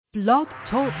Blog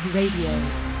Talk Radio.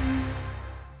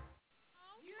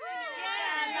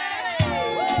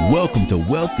 Welcome to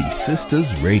Wealthy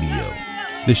Sistas Radio,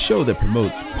 the show that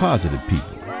promotes positive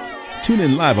people. Tune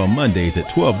in live on Mondays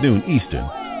at 12 noon Eastern,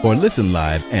 or listen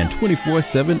live and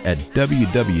 24/7 at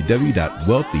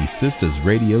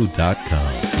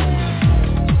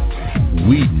www.wealthysistasradio.com.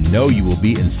 We know you will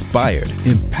be inspired,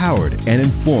 empowered, and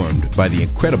informed by the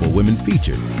incredible women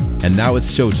featured. And now it's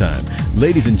showtime.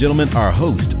 Ladies and gentlemen, our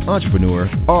host, entrepreneur,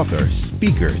 author,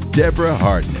 speaker, Deborah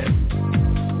Hardnett.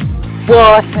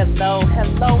 Well, hello,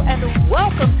 and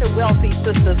welcome to Wealthy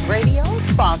Sistas Radio,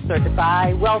 sponsored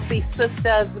by Wealthy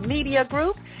Sistas Media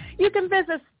Group. You can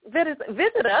visit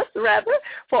us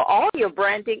for all your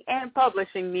branding and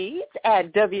publishing needs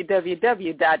at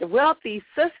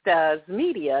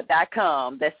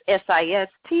www.wealthysistasmedia.com. That's SISTAS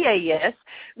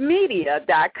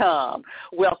media.com.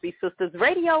 Wealthy Sistas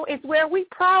Radio is where we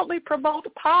proudly promote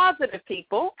positive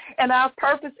people, and our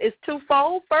purpose is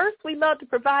twofold. First, we love to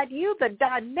provide you, the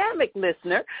dynamic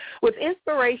listener, with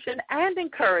inspiration and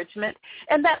encouragement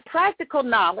and that practical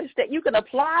knowledge that you can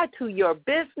apply to your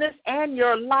business and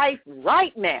your life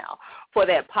right now for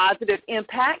that positive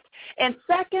impact. And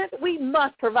second, we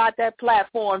must provide that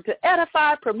platform to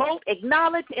edify, promote,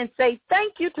 acknowledge, and say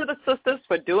thank you to the sisters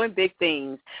for doing big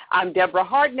things. I'm Deborah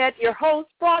Hardnett, your host,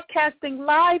 broadcasting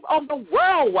live on the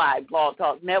Worldwide Blog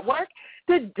Talk Network.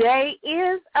 Today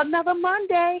is another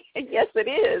Monday. Yes, it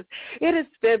is. It is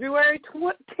February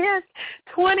 10th,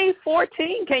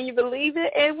 2014. Can you believe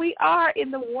it? And we are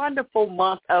in the wonderful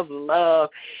month of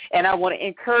love. And I want to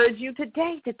encourage you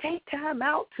today to take time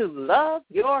out to love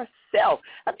yourself.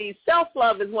 I mean,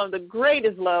 self-love is one of the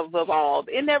greatest loves of all.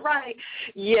 Isn't that right?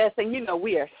 Yes, and you know,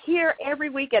 we are here every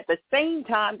week at the same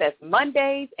time. That's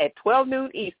Mondays at 12 noon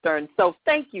Eastern. So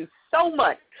thank you so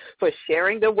much for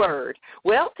sharing the word.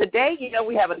 Well, today,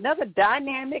 we have another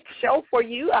dynamic show for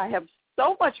you. I have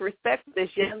so much respect for this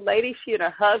young lady. She and her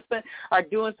husband are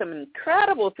doing some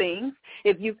incredible things.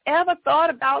 If you've ever thought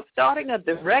about starting a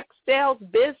direct sales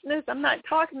business, I'm not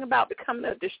talking about becoming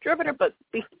a distributor, but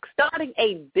starting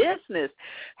a business,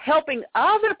 helping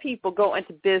other people go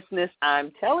into business,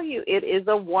 I'm telling you, it is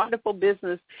a wonderful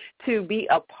business to be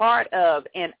a part of.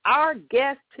 And our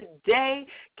guest today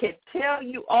can tell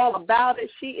you all about it.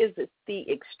 She is the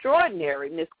extraordinary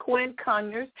Miss Quinn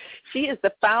Conyers. She is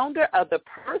the founder of the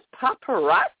Purse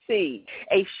Paparazzi,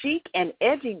 a chic and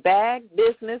edgy bag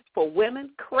business for women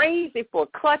crazy for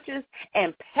clutches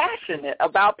and passionate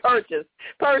about purses.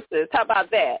 How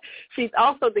about that? She's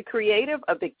also the creator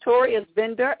of Victoria's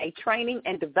Vendor, a training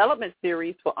and development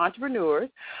series for entrepreneurs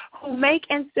who make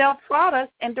and sell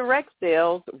products and direct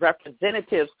sales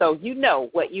representatives. So you know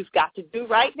what you've got to do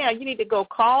right now. You need to go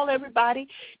call everybody,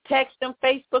 text them,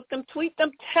 Facebook them, tweet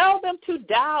them, tell them to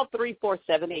dial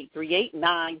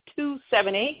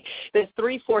 347-838-9278. That's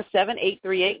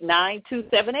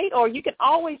 347-838-9278. Or you can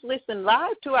always listen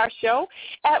live to our show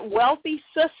at Wealthy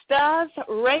Sistas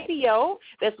Radio.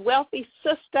 That's Wealthy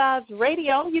Sistas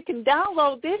Radio. You can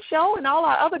download this show and all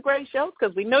our other great shows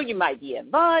because we know you might be at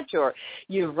lunch or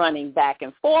you're running back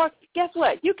and forth. Guess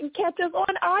what? You can catch us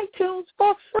on iTunes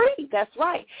for free. That's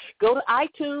right. Go to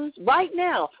iTunes right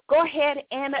now. Go ahead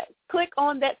and click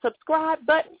on that subscribe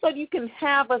button so you can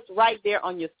have us right there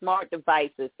on your smart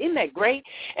devices. Isn't that great?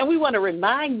 And we want to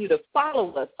remind you to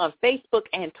follow us on Facebook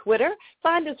and Twitter.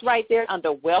 Find us right there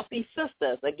under Wealthy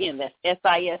Sistas. Again, that's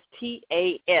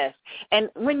SISTAS. And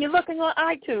when you're looking on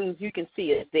iTunes, you can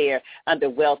see us there under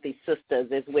Wealthy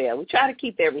Sistas as well. We try to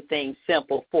keep everything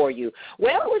simple for you.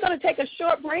 Well, we're going to take a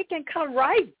short break and come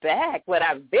right back with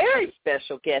our very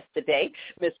special guest today,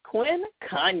 Miss Quinn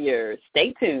Conyers.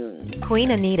 Stay tuned.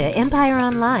 Queen Anita Empire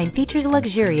Online features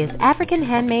luxurious African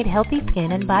handmade healthy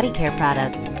skin and body care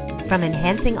products. From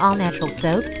enhancing all-natural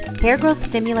soaps, hair growth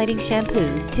stimulating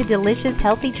shampoos, to delicious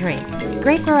healthy drinks,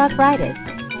 great for arthritis.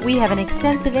 We have an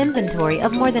extensive inventory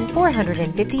of more than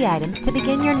 450 items to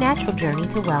begin your natural journey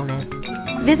to wellness.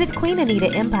 Visit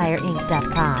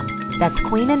QueenAnitaEmpireInc.com. That's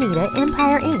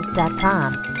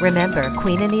QueenAnitaEmpireInc.com. Remember,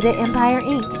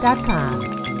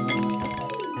 QueenAnitaEmpireInc.com.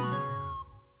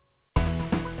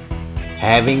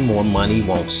 Having more money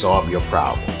won't solve your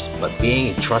problems, but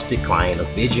being a trusted client of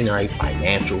Visionary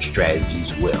Financial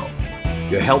Strategies will.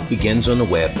 Your help begins on the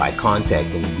web by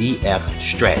contacting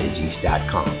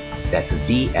vfstrategies.com. That's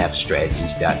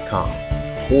vfstrategies.com.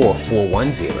 Or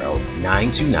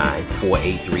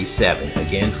 410-929-4837.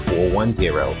 Again,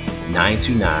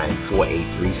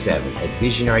 410-929-4837. At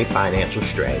Visionary Financial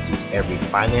Strategies, every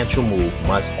financial move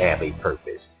must have a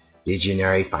purpose.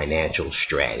 Visionary Financial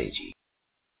Strategy.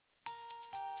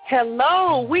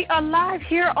 Hello, we are live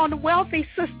here on the Wealthy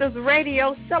Sistas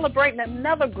Radio, celebrating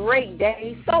another great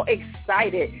day. So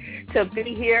excited to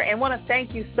be here and want to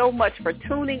thank you so much for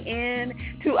tuning in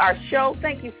to our show.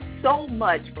 Thank you so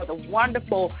much for the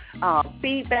wonderful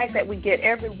feedback that we get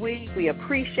every week. We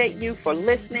appreciate you for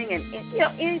listening, and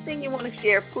anything you want to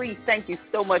share, please, thank you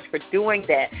so much for doing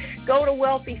that. Go to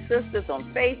Wealthy Sistas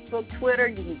on Facebook, Twitter.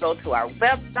 You can go to our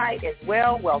website as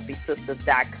well,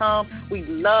 wealthysistas.com. We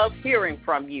love hearing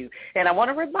from you. And I want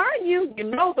to remind you,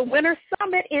 the Winter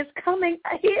Summit is coming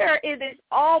here. It is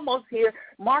almost here.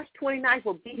 March 29th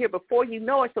will be here before you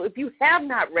know it. So if you have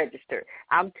not registered,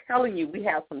 I'm telling you, we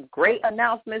have some great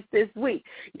announcements this week.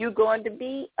 You're going to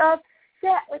be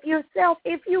upset with yourself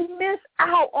if you miss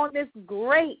out on this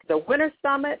great. The Winter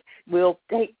Summit will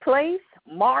take place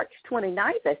March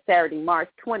 29th, that's Saturday, March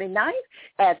 29th,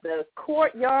 at the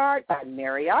Courtyard by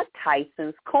Marriott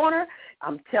Tyson's Corner.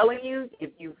 I'm telling you, if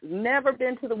you've never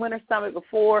been to the Winter Summit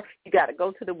before, you got to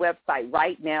go to the website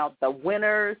right now, the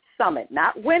Winter Summit.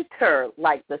 Not winter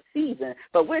like the season,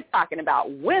 but we're talking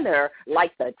about winter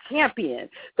like the champion.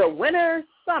 The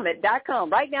wintersummit.com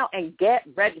right now and get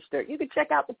registered. You can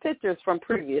check out the pictures from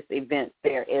previous events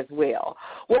there as well.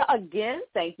 Well, again,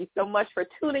 thank you so much for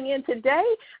tuning in today.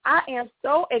 I am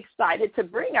so excited to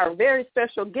bring our very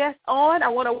special guest on. I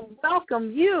want to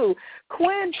welcome you,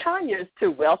 Quinn Conyers, to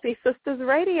Wealthy Sistas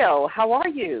Radio. How are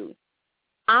you?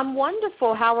 I'm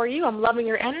wonderful. How are you? I'm loving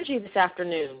your energy this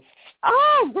afternoon.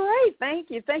 Oh, great. Thank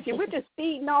you. Thank you. We're just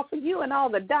feeding off of you and all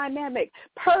the dynamic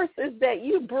purses that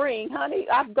you bring, honey.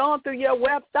 I've gone through your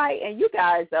website, and you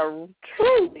guys are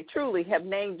truly, truly have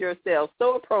named yourselves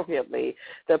so appropriately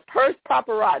the Purse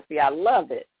Paparazzi. I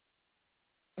love it.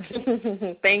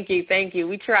 Thank you. Thank you.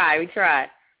 We try.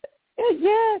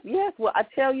 Yes. Well, I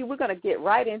tell you, we're going to get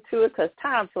right into it because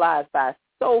time flies by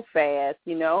so fast,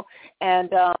 and,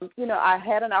 I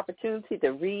had an opportunity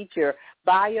to read your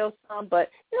bio some, but,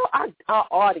 our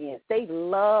audience, they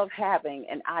love having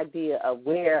an idea of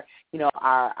where,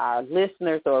 our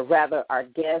listeners, or rather our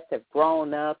guests, have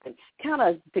grown up, and kind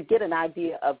of to get an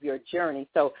idea of your journey.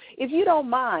 So if you don't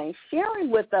mind sharing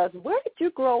with us, where did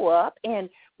you grow up, and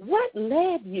what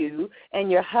led you and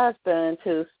your husband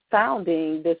to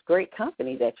founding this great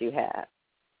company that you have?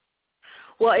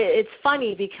 Well, it's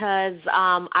funny because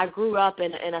I grew up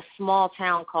in a small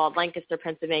town called Lancaster,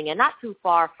 Pennsylvania, not too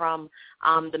far from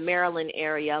the Maryland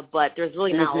area, but there's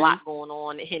really not a lot going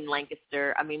on in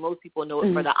Lancaster. I mean, most people know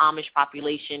it for the Amish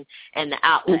population and the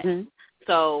outlets.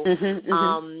 So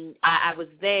I was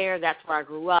there. That's where I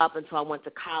grew up until I went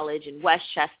to college in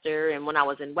Westchester. And when I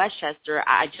was in Westchester,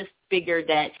 I just figured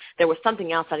that there was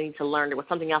something else I needed to learn. There was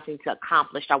something else I needed to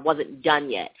accomplish. I wasn't done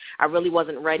yet. I really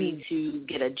wasn't ready to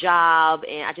get a job,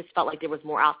 and I just felt like there was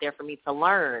more out there for me to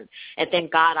learn. And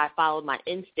thank God I followed my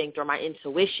instinct or my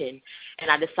intuition, and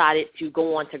I decided to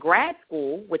go on to grad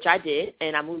school, which I did,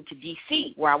 and I moved to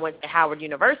D.C., where I went to Howard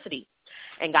University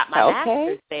and got my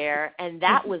master's there. And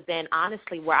that was then,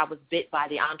 honestly, where I was bit by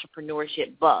the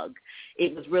entrepreneurship bug.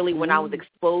 It was really when I was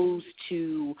exposed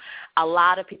to a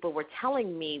lot of people were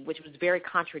telling me, which was very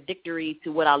contradictory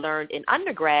to what I learned in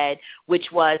undergrad,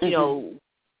 which was, do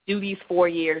these 4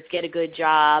 years, get a good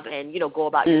job, and, go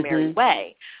about your merry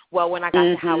way. Well, when I got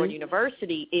to Howard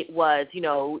University, it was,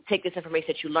 take this information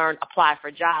that you learned, apply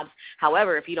for jobs.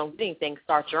 However, if you don't do anything,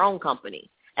 start your own company.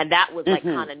 And that was like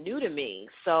kind of new to me.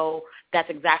 So that's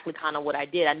exactly kind of what I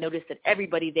did. I noticed that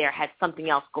everybody there had something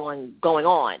else going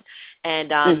on.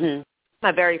 And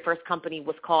my very first company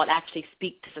was called actually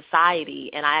Speak to Society,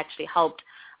 and I actually helped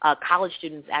college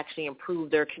students actually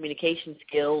improve their communication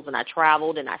skills, and I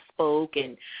traveled and I spoke,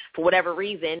 and for whatever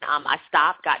reason, I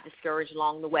stopped, got discouraged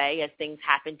along the way as things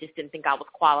happened, just didn't think I was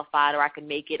qualified or I could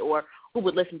make it, or who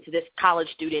would listen to this college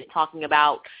student talking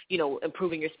about,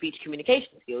 improving your speech communication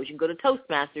skills. You can go to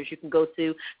Toastmasters, you can go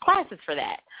to classes for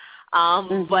that.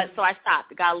 But so I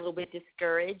stopped, got a little bit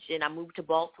discouraged, and I moved to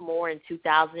Baltimore in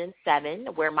 2007,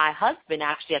 where my husband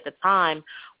actually at the time,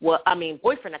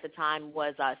 boyfriend at the time,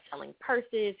 was selling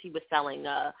purses. He was selling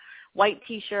white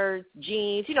T-shirts,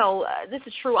 jeans. This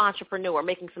is true entrepreneur,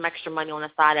 making some extra money on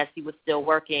the side as he was still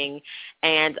working.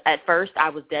 And at first, I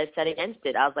was dead set against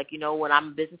it. I was like, when I'm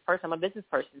a business person, I'm a business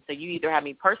person. So you either have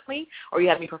me personally or you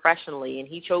have me professionally. And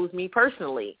he chose me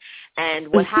personally. And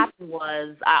what happened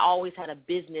was I always had a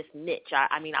business niche.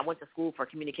 I went to school for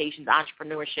communications,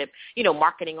 entrepreneurship,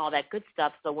 marketing, all that good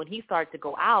stuff. So when he started to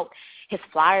go out, his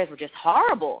flyers were just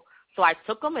horrible. So I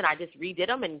took them and I just redid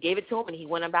them and gave it to him, and he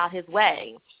went about his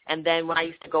way. And then when I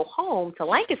used to go home to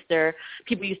Lancaster,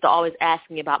 people used to always ask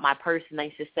me about my purse, and they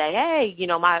used to say, hey,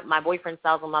 my boyfriend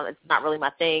sells them. It's not really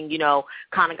my thing,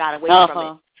 kind of got away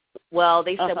from it. Well,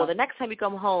 they said, well, the next time you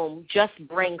come home, just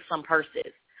bring some purses.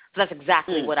 So that's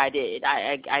exactly what I did.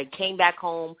 I came back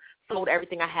home, sold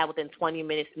everything I had within 20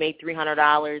 minutes, made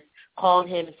 $300, called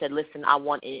him and said, listen, I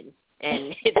want in.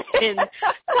 And it's been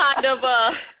kind of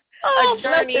a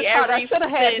journey ever I should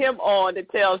have had him on to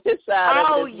tell his side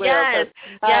of it as well. Yes.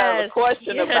 I have a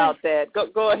question about that.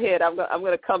 Go ahead. I'm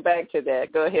going to come back to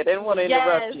that. Go ahead. I didn't want to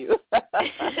interrupt you.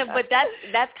 But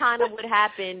that's kind of what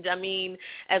happened. I mean,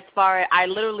 as far as I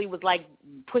literally was like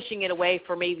pushing it away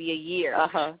for maybe a year.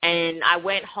 And I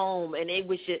went home, and it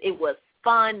was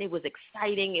fun. It was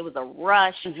exciting. It was a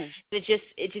rush. It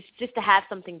just to have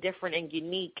something different and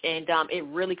unique. And it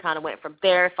really kind of went from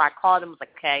there. So I called him. Was like,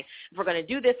 okay, if we're going to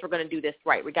do this, we're going to do this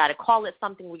right. We got to call it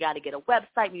something. We got to get a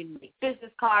website. We need to make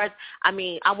business cards. I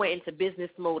mean, I went into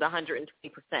business mode 120%.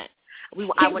 He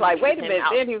was like, wait a minute.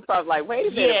 Then he was probably like, wait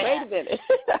a minute.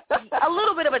 A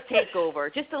little bit of a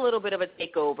takeover, just a little bit of a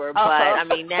takeover. But, I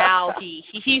mean, now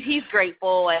he's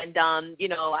grateful, and,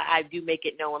 I do make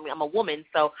it known. I mean, I'm a woman,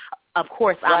 so, of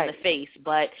course, I'm the face.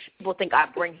 But people think I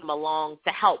bring him along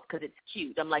to help because it's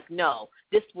cute. I'm like, no,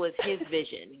 this was his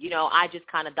vision. I just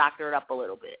kind of doctor it up a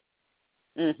little bit.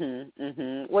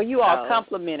 Well, you all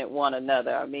complemented one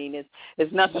another. I mean,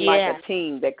 it's nothing like a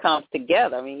team that comes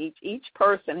together. I mean, each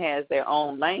person has their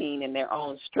own lane and their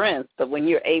own strengths, but when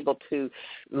you're able to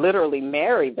literally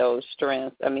marry those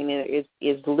strengths, I mean,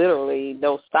 it's literally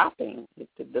no stopping.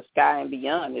 The sky and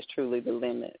beyond is truly the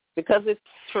limit. Because it's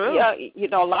true.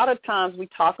 A lot of times we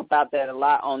talk about that a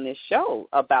lot on this show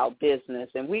about business,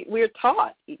 and we're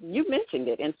taught, you mentioned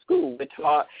it, in school, we're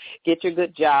taught, get your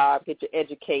good job, get your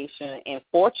education, and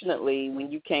fortunately, when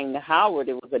you came to Howard,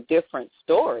 it was a different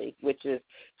story, which is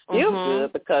still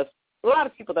good because a lot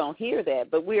of people don't hear that,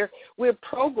 but we're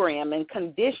programmed and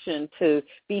conditioned to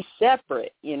be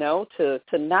separate, to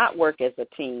not work as a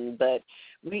team, but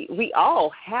we all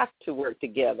have to work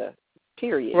together.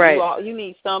 Period. Right. You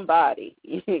need somebody.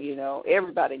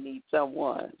 Everybody needs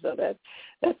someone. So that's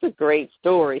a great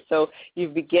story. So you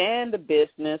began the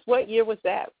business. What year was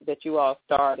that you all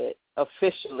started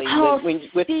officially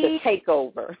with the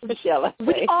takeover? Shall I say?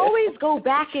 We always go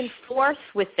back and forth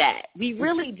with that. We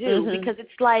really do because it's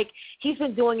like he's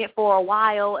been doing it for a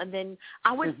while, and then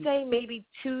I would say maybe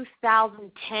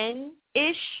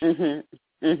 2010-ish.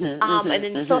 And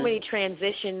then so many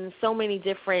transitions, so many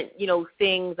different,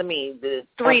 things. I mean, the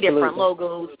three different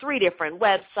logos, 3 different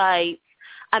websites.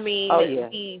 I mean,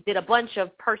 we did a bunch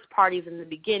of purse parties in the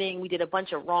beginning. We did a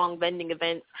bunch of wrong vending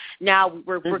events. Now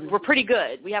we're pretty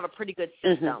good. We have a pretty good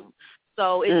system.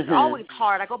 So it's always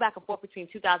hard. I go back and forth between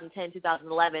 2010,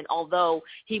 2011, although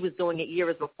he was doing it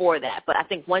years before that. But I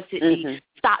think once it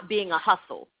stopped being a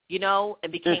hustle,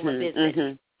 and became a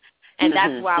business. And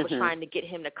that's where I was trying to get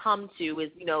him to come to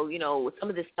is, some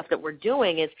of this stuff that we're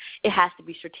doing is it has to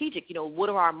be strategic. What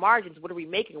are our margins? What are we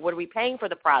making? What are we paying for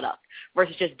the product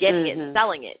versus just getting it and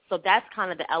selling it? So that's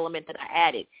kind of the element that I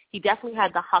added. He definitely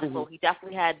had the hustle. He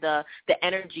definitely had the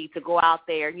energy to go out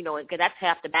there, and that's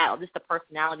half the battle. Just the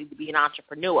personality to be an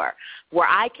entrepreneur. Where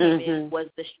I came in was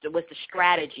the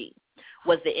strategy,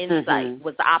 was the insight,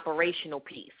 was the operational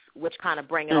piece, which kind of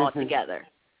bring it all together.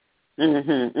 And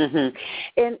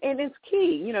it's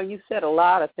key. You said a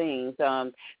lot of things.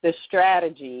 The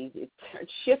strategy,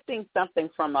 shifting something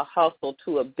from a hustle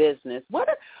to a business.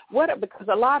 Because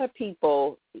a lot of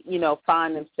people,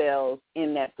 find themselves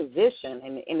in that position,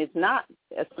 and it's not.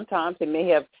 Sometimes they may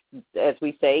have, as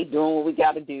we say, doing what we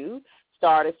got to do.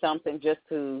 Started something just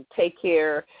to take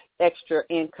care extra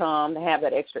income, to have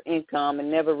that extra income,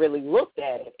 and never really looked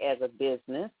at it as a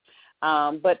business.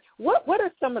 But what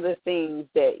are some of the things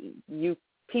that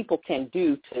people can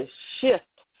do to shift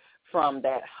from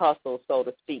that hustle, so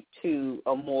to speak, to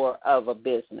a more of a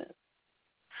business?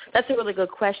 That's a really good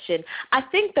question. I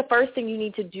think the first thing you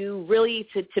need to do really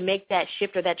to make that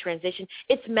shift or that transition,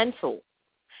 it's mental.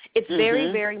 It's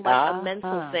very, very much a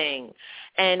mental thing.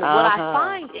 And what I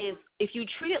find is if you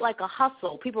treat it like a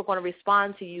hustle, people are going to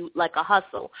respond to you like a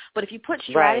hustle. But if you put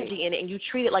strategy in it and you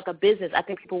treat it like a business, I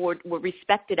think people would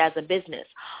respect it as a business.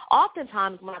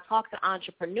 Oftentimes when I talk to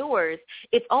entrepreneurs,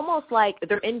 it's almost like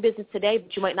they're in business today,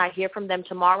 but you might not hear from them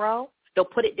tomorrow. They'll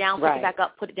put it down, pick it back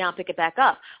up, put it down, pick it back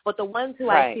up. But the ones who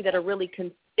I see that are really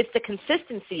it's the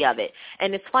consistency of it.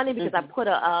 And it's funny because I put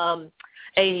a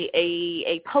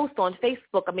post on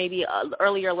Facebook maybe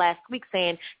earlier last week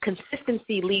saying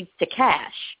consistency leads to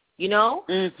cash. you know?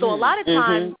 So a lot of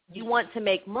times you want to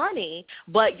make money,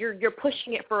 but you're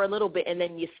pushing it for a little bit and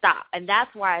then you stop. And that's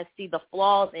why I see the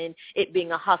flaws in it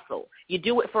being a hustle. You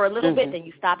do it for a little bit, then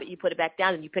you stop it, you put it back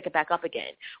down, and you pick it back up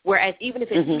again. Whereas even if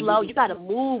it's slow, you got to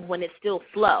move when it's still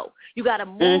slow. You got to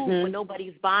move when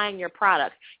nobody's buying your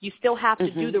product. You still have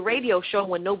to do the radio show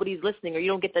when nobody's listening or you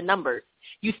don't get the numbers.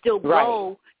 You still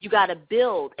grow. You got to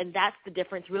build, and that's the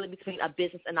difference really between a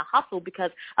business and a hustle,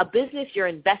 because a business you're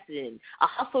invested in. A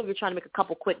hustle, you're trying to make a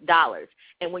couple quick dollars,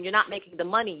 and when you're not making the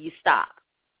money, you stop.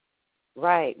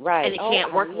 Right. And it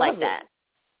can't work like that.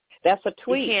 That's a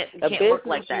tweet. You can't work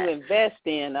like that. You invest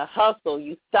in, a hustle,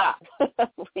 you stop.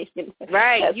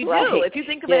 Right, you do. If you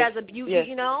think of it as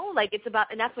you know, like it's about,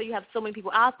 and that's why you have so many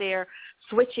people out there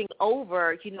switching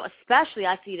over, you know, especially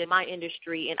I see it in my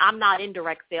industry, and I'm not in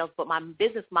direct sales, but my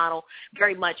business model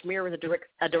very much mirrors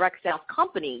a direct sales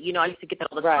company. You know, I used to get that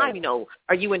all the time, you know,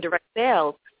 are you in direct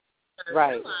sales?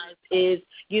 Realize is,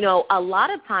 you know, a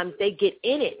lot of times they get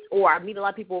in it, or I meet a lot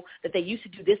of people that they used to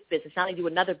do this business, now they do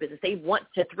another business. They want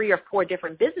to 3 or 4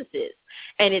 different businesses,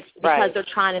 and it's because they're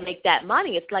trying to make that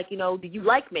money. It's like, you know, do you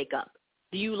like makeup?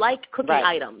 Do you like cooking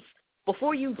items?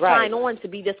 Before you sign on to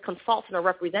be this consultant or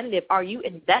representative, are you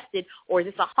invested, or is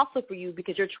this a hustle for you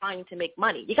because you're trying to make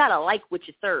money? You got to like what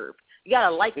you serve. You got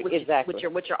to like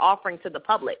what you're offering to the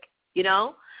public, you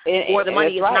know? Or the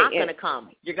money is not going to come.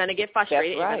 You're going to get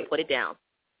frustrated and you're going to put it down.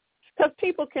 Because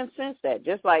people can sense that.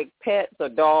 Just like pets or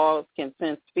dogs can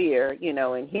sense fear, you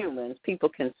know, in humans, people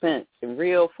can sense and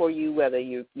real for you, whether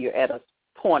you're at a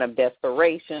point of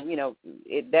desperation. You know,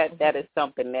 that is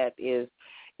something that is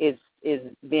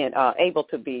being able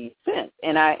to be sensed.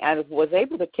 And I was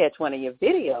able to catch one of your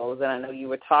videos, and I know you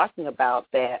were talking about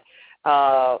that,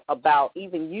 about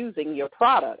even using your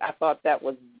product. I thought that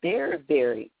was very,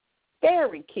 very,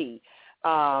 very key.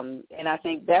 And I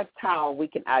think that's how we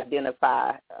can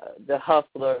identify the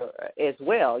hustler as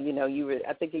well. You know,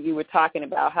 I think you were talking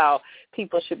about how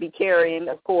people should be carrying,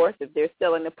 of course, if they're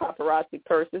selling the paparazzi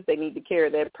purses, they need to carry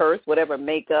their purse, whatever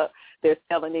makeup they're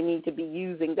selling, they need to be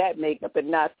using that makeup and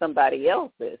not somebody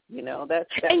else's. You know, that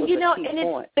and was you know, a key and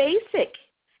point. It's basic,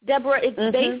 Deborah. It's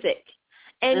basic.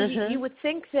 And you would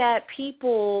think that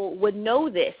people would know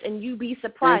this, and you'd be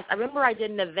surprised. I remember I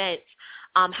did an event,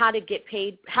 how to get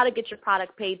your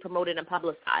product paid, promoted, and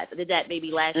publicized. I did that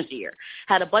maybe last year.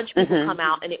 Had a bunch of people come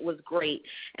out, and it was great.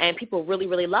 And people really,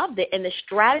 really loved it. And the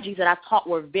strategies that I taught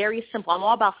were very simple. I'm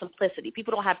all about simplicity.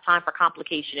 People don't have time for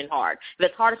complication and hard. If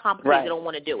it's hard or complicated, they don't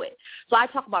want to do it. So I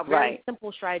talk about very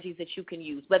simple strategies that you can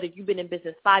use, whether you've been in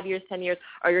business 5 years, 10 years,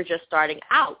 or you're just starting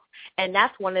out. And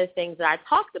that's one of the things that I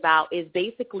talked about, is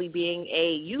basically being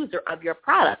a user of your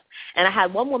product. And I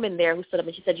had one woman there who stood up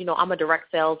and she said, you know, I'm a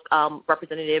direct sales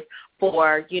representative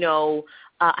for, you know,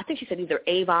 I think she said either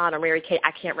Avon or Mary Kay.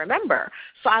 I can't remember.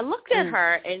 So I looked at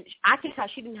her, and I could tell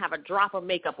she didn't have a drop of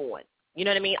makeup on. You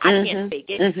know what I mean? I can't fake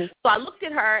it. So I looked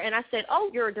at her, and I said, oh,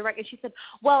 you're a direct. And she said,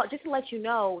 well, just to let you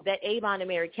know that Avon and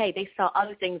Mary Kay, they sell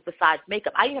other things besides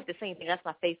makeup. I didn't have to say anything. That's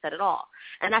my face said it all.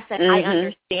 And I said, I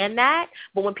understand that.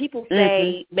 But when people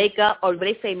say makeup, or when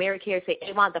they say Mary Kay or say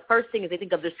Avon, the first thing is they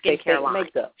think of their skincare line.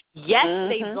 Makeup. Yes,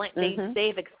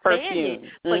 they've expanded, perfume.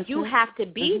 But you have to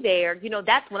be there. You know,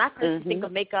 that's when I first think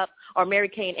of makeup or Mary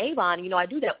Kay and Avon. You know, I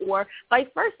do that. Or vice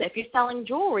versa. If you're selling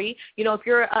jewelry, you know, if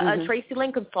you're a Tracy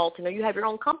Lynn consultant, or you have your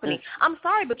own company, I'm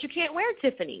sorry, but you can't wear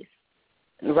Tiffany's.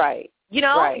 Right. You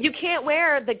know, you can't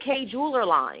wear the K Jeweler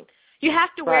line. You have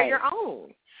to wear your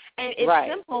own. And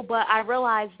it's simple, but I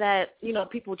realize that, you know,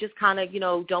 people just kind of, you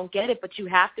know, don't get it, but you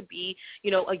have to be,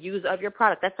 you know, a user of your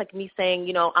product. That's like me saying,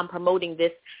 you know, I'm promoting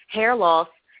this hair loss,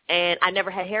 and I never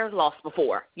had hair loss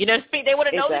before. You know what I mean? They want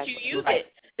to know that you use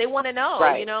it. They want to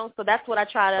know, you know, so that's what I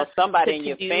try to or somebody in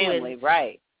your family,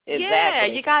 Exactly. Yeah,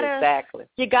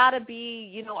 you gotta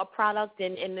be, you know, a product,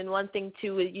 and then one thing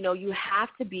too is, you know, you have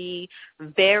to be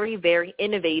very, very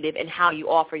innovative in how you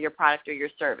offer your product or your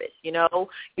service. You know,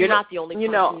 you're not the only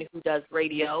person who does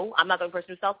radio. I'm not the only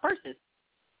person who sells purses.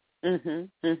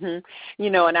 You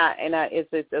know, and I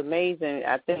it's amazing.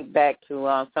 I think back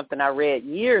to something I read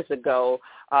years ago.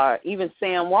 Even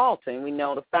Sam Walton, we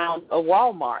know, the founder of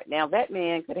Walmart. Now that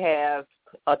man could have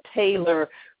a tailor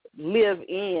live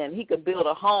in. He could build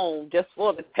a home just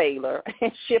for the tailor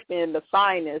and ship in the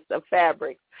finest of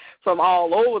fabrics from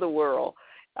all over the world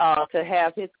to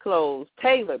have his clothes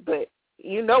tailored. But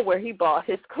you know where he bought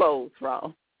his clothes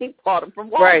from. He bought them from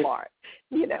Walmart.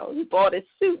 You know, he bought his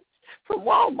suits from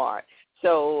Walmart.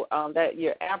 So that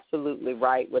you're absolutely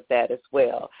right with that as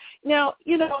well. Now,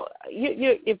 you know,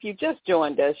 if you just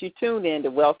joined us, you tuned in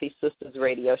to Wealthy Sistas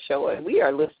Radio Show, and we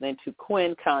are listening to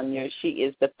Quinn Conyers. She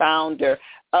is the founder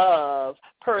of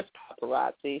Purse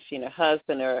Paparazzi. She and her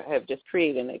husband have just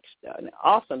created an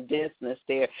awesome business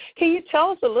there. Can you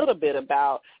tell us a little bit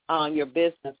about your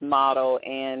business model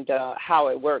and how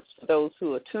it works for those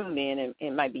who are tuned in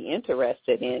and might be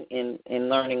interested in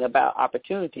learning about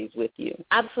opportunities with you?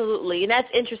 Absolutely, and that's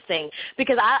interesting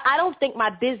because I don't think my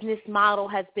business model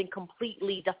has been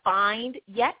completely defined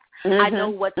yet. I know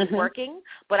what's working,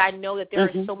 but I know that there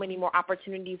are so many more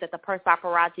opportunities that the Purse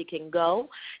Paparazzi can go.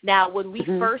 Now, when we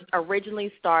first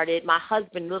originally started, my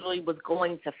husband literally was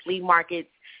going to flea markets,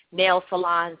 nail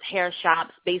salons, hair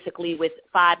shops, basically with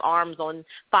 5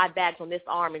 bags on this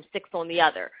arm and 6 on the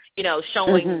other,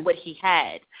 showing what he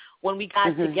had. When we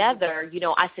got together,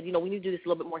 I said, we need to do this a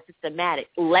little bit more systematic.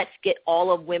 Let's get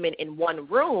all of women in one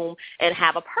room and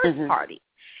have a purse party.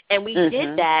 And we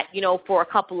did that, for a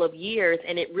couple of years,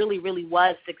 and it really, really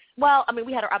was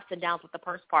we had our ups and downs with the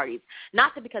purse parties.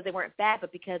 Not because they weren't bad,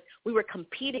 but because we were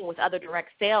competing with other direct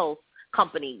sales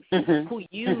companies who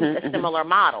used a similar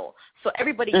model. So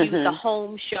everybody used the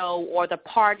home show or the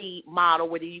party model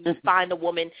where you find a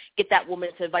woman, get that woman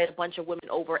to invite a bunch of women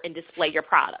over and display your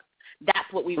product.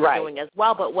 That's what we were doing as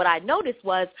well. But what I noticed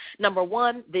was, number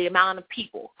one, the amount of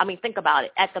people. I mean, think about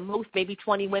it. At the most, maybe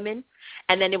 20 women.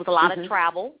 And then there was a lot of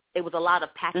travel. It was a lot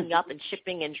of packing up and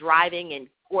shipping and driving and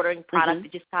ordering products.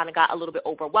 It just kind of got a little bit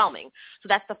overwhelming. So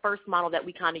that's the first model that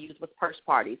we kind of use with purse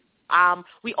parties.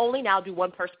 We only now do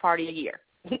one purse party a year.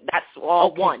 That's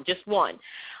all one, just one.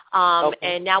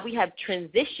 And now we have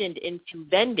transitioned into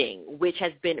vending, which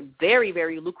has been very,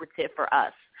 very lucrative for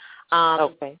us.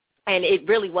 And it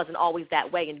really wasn't always that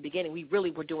way in the beginning. We really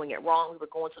were doing it wrong. We were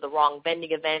going to the wrong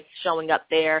vending events, showing up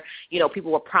there.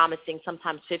 People were promising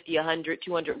sometimes 50, 100,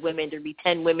 200 women. There'd be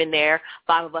 10 women there.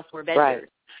 5 of us were vendors.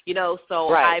 So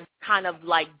I've kind of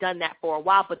done that for a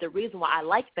while. But the reason why I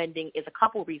like vending is a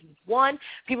couple reasons. One,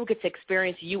 people get to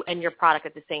experience you and your product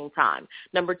at the same time.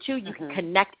 Number 2, you can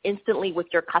connect instantly with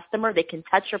your customer. They can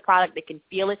touch your product. They can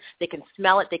feel it. They can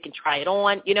smell it. They can try it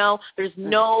on. There's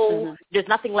there's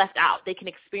nothing left out. They can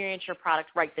experience your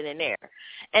product right then and there.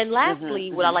 And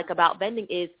lastly, what I like about vending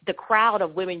is the crowd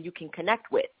of women you can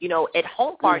connect with. At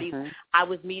home parties, I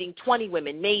was meeting 20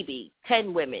 women, maybe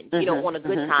 10 women, on a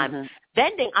good time.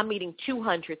 Vending, I'm meeting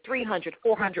 200, 300,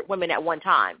 400 women at one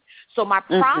time. So my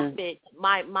profit,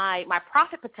 my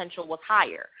profit potential was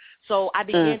higher. So I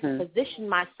began to position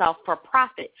myself for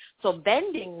profit. So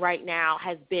vending right now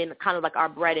has been kind of like our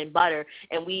bread and butter,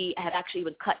 and we have actually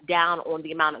even cut down on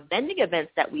the amount of vending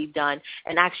events that we've done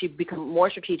and actually become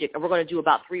more strategic. And we're going to do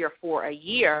about 3 or 4 a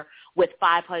year with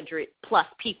 500 plus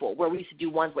people, where we used to do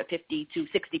ones with 50 to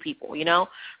 60 people,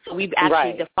 So we've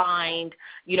actually defined,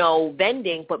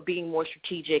 vending, but being more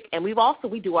strategic. And we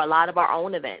do a lot of our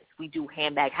own events. We do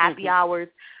handbag happy hours.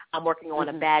 I'm working on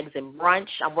a bags and brunch.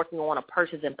 I'm working on a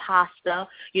purses and pasta.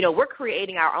 We're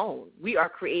creating our own. We are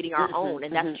creating our own,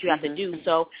 and that's what you have to do.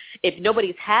 So if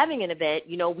nobody's having an event,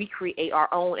 we create our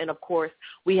own. And, of course,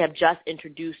 we have just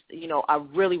introduced, a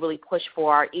really, really push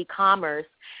for our e-commerce,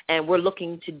 and we're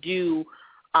looking to do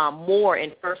more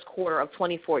in first quarter of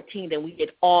 2014 than we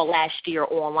did all last year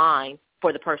online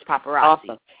for the Purse Paparazzi.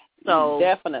 Awesome. So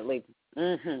definitely.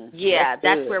 Yeah,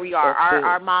 that's where we are.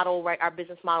 Our model, our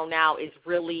business model now is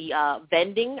really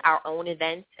vending, our own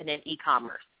events, and then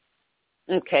e-commerce.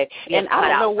 Okay. And I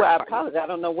don't know where, I apologize, I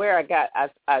don't know where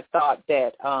I thought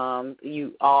that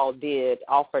you all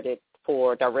offered it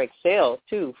for direct sales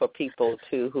too, for people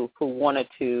who wanted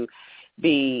to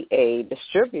be a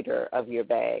distributor of your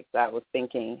bags. I was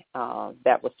thinking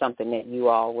that was something that you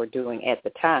all were doing at the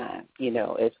time,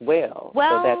 as well.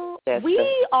 Well, so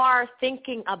we are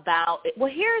thinking about it.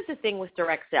 Well, here's the thing with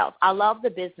direct sales. I love the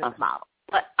business model,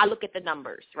 but I look at the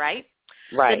numbers, right?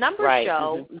 The numbers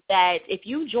show that if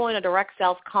you join a direct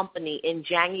sales company in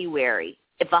January,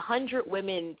 if 100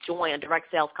 women join a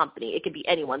direct sales company, it could be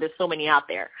anyone. There's so many out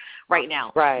there right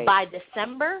now. By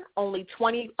December, only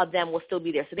 20 of them will still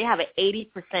be there. So they have an 80%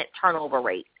 turnover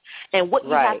rate. And what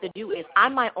you have to do is,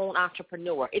 I'm my own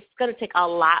entrepreneur. It's going to take a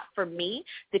lot for me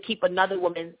to keep another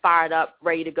woman fired up,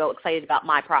 ready to go, excited about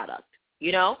my product.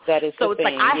 That is so the it's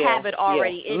thing. like I have it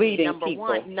already in me, number people.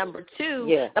 1. Number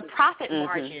 2, the profit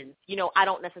margins, I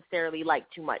don't necessarily like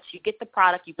too much. You get the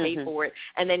product, you pay for it,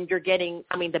 and then you're getting,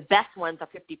 the best ones are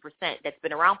 50% that's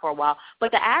been around for a while,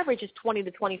 but the average is 20 to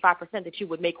 25% that you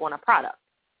would make on a product.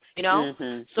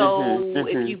 So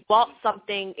if you bought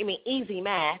something, easy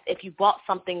math, if you bought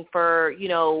something for,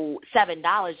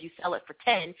 $7, you sell it for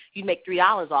 $10, you make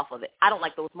 $3 off of it. I don't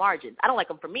like those margins. I don't like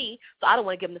them for me, so I don't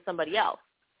want to give them to somebody else.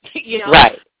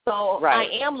 So I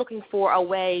am looking for a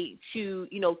way to,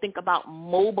 think about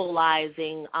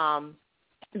mobilizing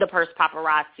the Purse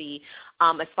Paparazzi,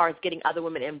 as far as getting other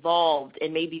women involved,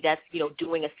 and maybe that's,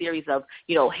 doing a series of,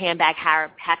 handbag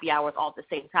happy hours all at the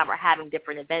same time, or having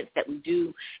different events that we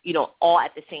do, all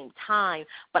at the same time.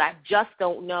 But I just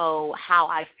don't know how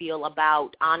I feel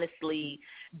about, honestly,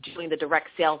 doing the direct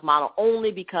sales model,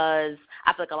 only because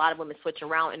I feel like a lot of women switch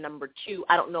around. And number two,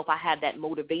 I don't know if I have that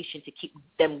motivation to keep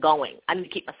them going. I need to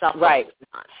keep myself going. Right.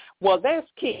 Well, that's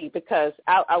key, because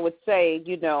I would say,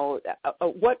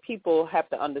 what people have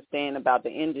to understand about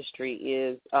the industry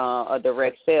is a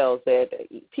direct sales, that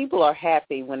people are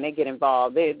happy when they get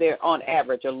involved. They're on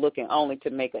average are looking only to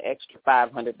make an extra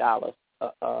 $500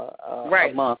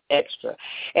 a month extra,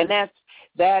 and that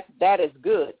is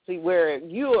good. See, where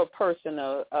you're a person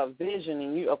of vision,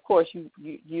 and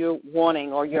you're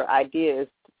wanting, or your idea is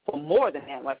for more than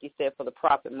that, like you said, for the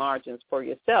profit margins for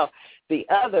yourself. The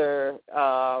other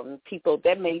people,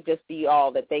 that may just be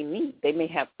all that they need. They may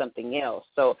have something else.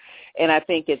 So, and I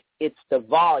think it's the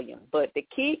volume. But the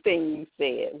key thing you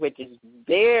said, which is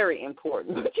very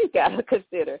important, what you got to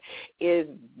consider, is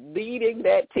leading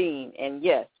that team. And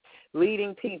yes,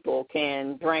 leading people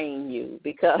can drain you,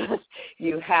 because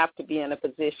you have to be in a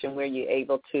position where you're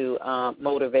able to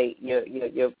motivate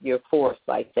your force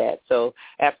like that. So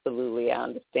absolutely, I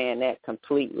understand that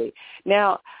completely.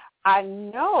 Now, I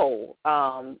know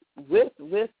with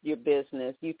your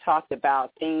business, you talked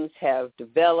about things have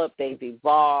developed, they've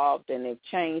evolved, and they've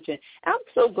changed. And I'm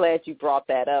so glad you brought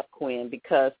that up, Quinn,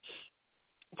 because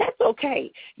that's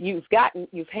okay. You've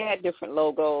had different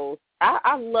logos.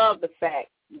 I love the fact,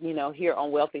 here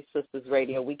on Wealthy Sistas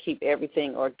Radio, we keep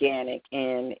everything organic,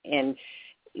 and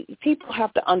people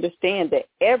have to understand that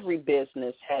every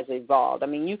business has evolved. I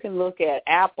mean, you can look at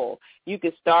Apple. You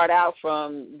could start out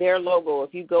from their logo.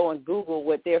 If you go and Google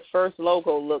what their first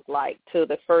logo looked like to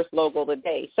the first logo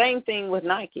today. Same thing with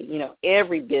Nike.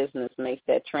 Every business makes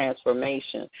that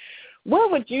transformation. What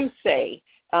would you say,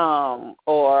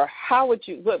 or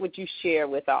what would you share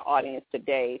with our audience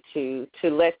today to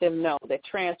let them know that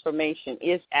transformation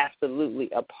is absolutely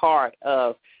a part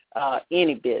of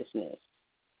any business?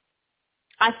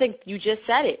 I think you just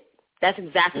said it. That's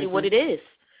exactly what it is.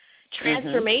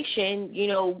 Transformation,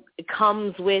 it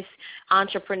comes with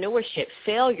entrepreneurship.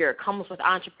 Failure comes with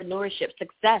entrepreneurship.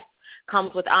 Success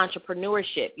comes with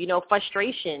entrepreneurship.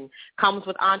 Frustration comes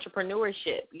with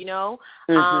entrepreneurship.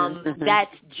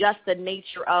 That's just the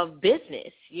nature of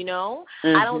business.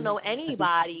 I don't know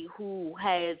anybody who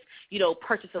has,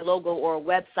 purchased a logo or a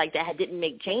website that didn't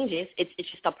make changes. It's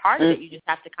just a part of it. You just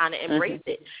have to kind of embrace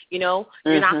it. You're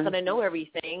not going to know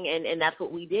everything, and that's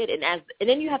what we did. And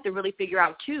then you have to really figure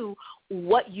out too,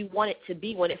 what you want it to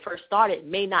be when it first started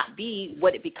may not be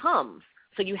what it becomes.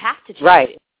 So you have to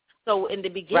change it. So in the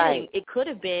beginning, it could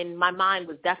have been, my mind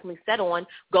was definitely set on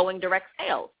going direct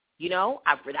sales.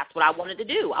 That's what I wanted to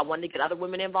do. I wanted to get other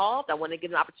women involved. I wanted to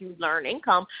get an opportunity to earn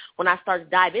income. When I started to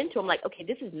dive into it, I'm like, okay,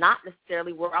 this is not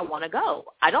necessarily where I want to go.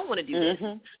 I don't want to do this,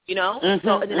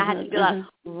 So and then I had to figure out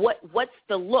what's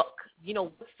the look.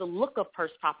 What's the look of Purse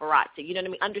Paparazzi? You know what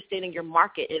I mean? Understanding your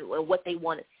market and what they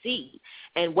want to see,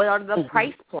 and what are the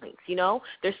price points.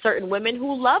 There's certain women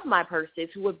who love my purses,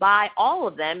 who would buy all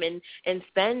of them and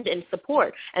spend and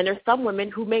support. And there's some women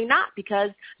who may not,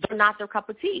 because they're not their cup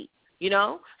of tea.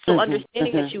 So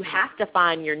understanding that you have to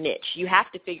find your niche. You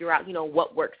have to figure out,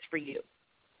 what works for you.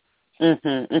 And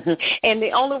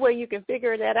the only way you can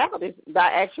figure that out is by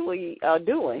actually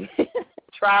doing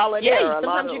trial and error.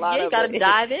 Sometimes you got to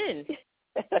dive in.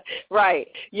 Right.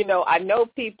 I know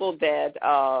people that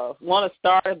want to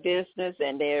start a business,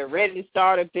 and they're ready to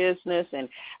start a business, and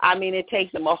I mean, it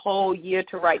takes them a whole year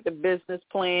to write the business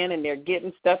plan, and they're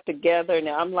getting stuff together. And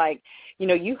I'm like,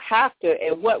 you have to.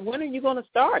 And when are you going to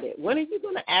start it? When are you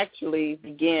going to actually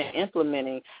begin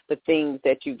implementing the things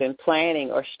that you've been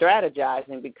planning or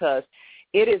strategizing? Because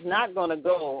it is not going to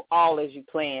go all as you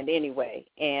planned anyway.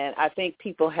 And I think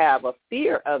people have a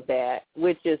fear of that,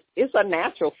 which it's a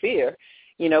natural fear,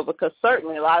 because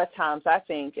certainly a lot of times I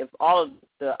think if all of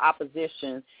the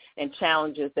opposition and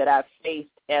challenges that I've faced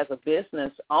as a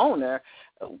business owner,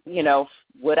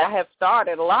 would I have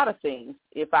started a lot of things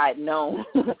if I had known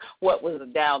what was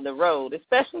down the road,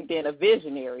 especially being a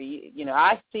visionary.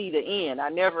 I see the end. I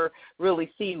never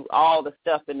really see all the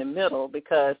stuff in the middle,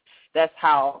 because that's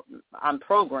how I'm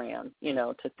programmed,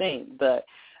 to think. But,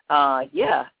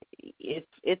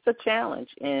 it's a challenge.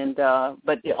 And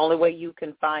but the only way you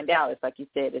can find out is, like you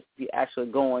said, is you actually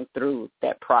going through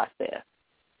that process.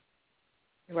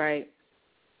 Right.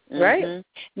 Right.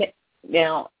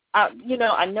 Now,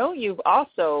 I know you've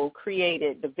also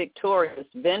created the Victorious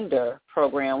Vendor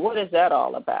Program. What is that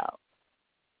all about?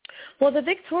 Well, the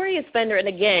victorious vendor, and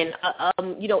again,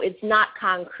 it's not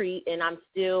concrete, and I'm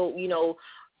still,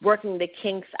 working the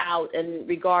kinks out in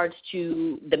regards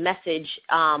to the message.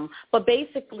 But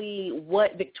basically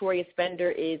what Victorious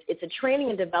Vendor is, it's a training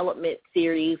and development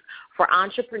series for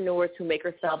entrepreneurs who make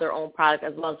or sell their own product,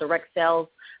 as well as direct sales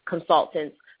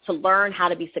consultants, to learn how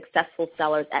to be successful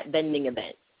sellers at vending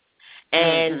events.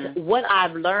 And what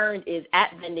I've learned is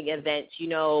at vending events,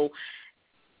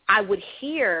 I would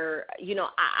hear,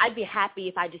 I'd be happy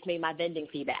if I just made my vending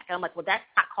fee back. And I'm like, well, that's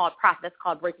not called profit. That's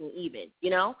called breaking even,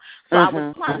 So I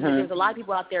was smart because there's a lot of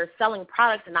people out there selling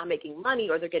products and not making money,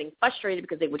 or they're getting frustrated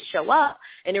because they would show up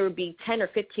and there would be 10 or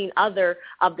 15 other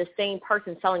of the same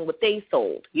person selling what they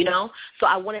sold, So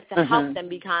I wanted to help them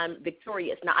become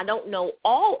victorious. Now, I don't know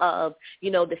all of,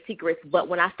 the secrets, but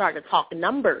when I started to talk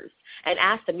numbers and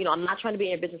ask them, I'm not trying to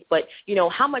be in your business, but,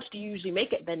 how much do you usually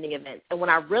make at vending events? And when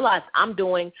I realized I'm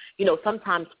doing,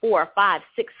 sometimes 4, 5,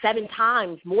 6, 7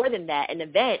 times more than that an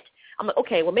event, I'm like,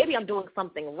 okay, well, maybe I'm doing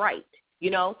something right,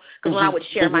 because when I would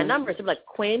share my numbers, they'd be like,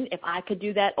 Quinn, if I could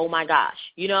do that, oh, my gosh,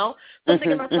 So I'm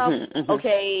thinking to myself,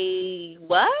 okay,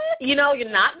 what? You're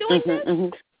not doing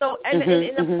this? So,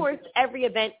 and of course, every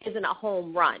event isn't a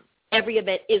home run. Every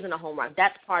event isn't a home run.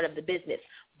 That's part of the business.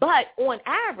 But on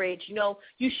average,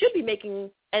 you should be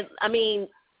making, at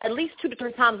least 2 to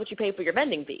 3 times what you pay for your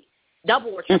vending fee,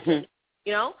 double or triple.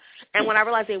 And when I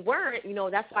realized they weren't,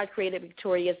 that's why I created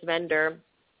Victorious Vendor.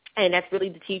 And that's really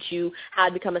to teach you how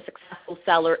to become a successful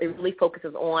seller. It really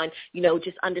focuses on,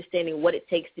 just understanding what it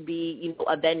takes to be,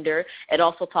 a vendor. It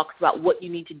also talks about what you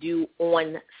need to do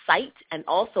on site and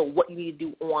also what you need to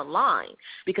do online.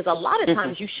 Because a lot of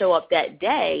times you show up that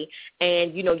day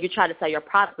and, you try to sell your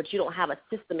product, but you don't have a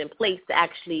system in place to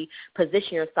actually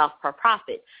position yourself for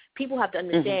profit. People have to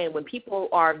understand when people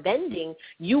are vending,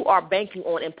 you are banking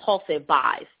on impulsive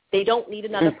buys. They don't need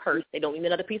another purse. They don't need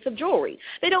another piece of jewelry.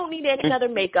 They don't need any other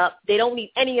makeup. They don't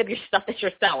need any of your stuff that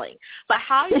you're selling. But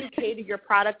how you cater your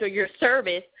product or your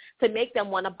service to make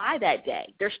them want to buy that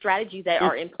day? There's strategies that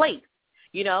are in place,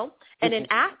 And then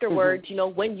afterwards,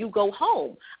 when you go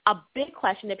home, a big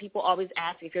question that people always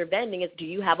ask if you're vending is, do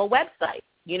you have a website?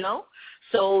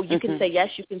 So you can say yes,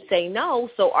 you can say no.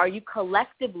 So are you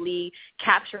collectively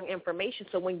capturing information?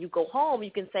 So when you go home,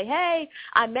 you can say, hey,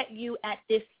 I met you at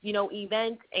this,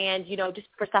 event, and, just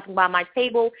for stopping by my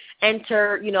table,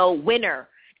 enter, winner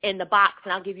in the box,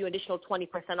 and I'll give you additional 20%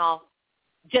 off.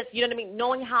 Just,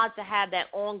 knowing how to have that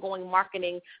ongoing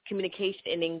marketing, communication,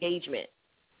 and engagement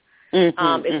is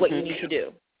what you need to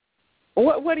do.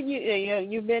 What do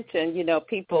you mentioned,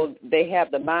 people, they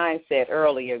have the mindset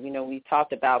earlier. We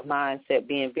talked about mindset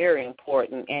being very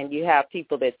important, and you have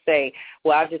people that say,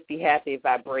 well, I'll just be happy if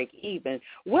I break even.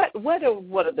 What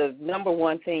are the number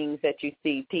one things that you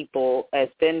see people as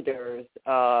vendors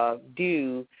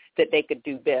do that they could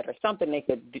do better, something they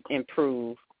could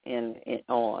improve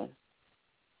on?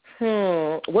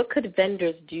 What could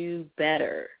vendors do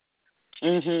better?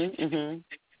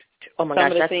 Oh my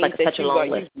gosh, that's like such a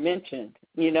long list. You mentioned,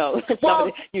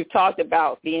 you talked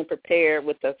about being prepared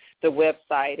with the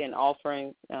website and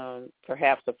offering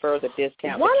perhaps a further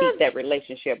discount to keep that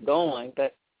relationship going.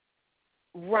 But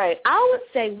right, I would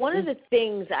say one of the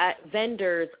things that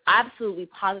vendors absolutely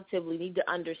positively need to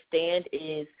understand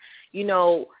is,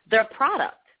 their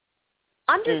product.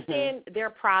 Understand their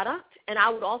product, and I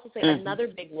would also say another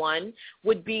big one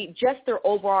would be just their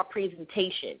overall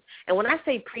presentation. And when I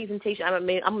say presentation, I'm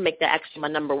going to make that actually my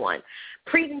number one.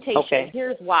 Presentation,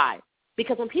 here's why.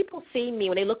 Because when people see me,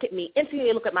 when they look at me, instantly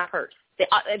they look at my purse. They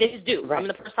just do. Right. I'm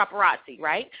the Purse Paparazzi,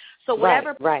 right? So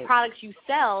whatever products you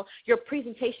sell, your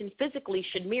presentation physically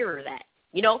should mirror that.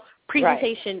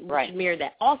 Presentation should mirror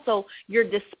that. Also, your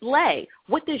display.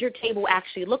 What does your table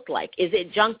actually look like? Is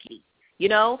it junky?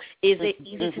 Is it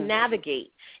easy to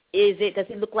navigate? Does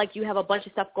it look like you have a bunch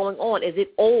of stuff going on? Is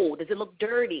it old? Does it look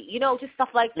dirty? Just stuff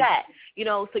like that.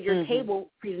 So your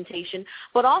table presentation.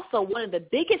 But also one of the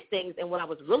biggest things, and what I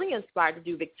was really inspired to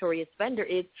do Victorious Vendor,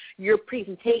 is your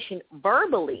presentation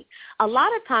verbally. A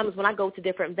lot of times when I go to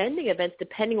different vending events,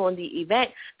 depending on the event,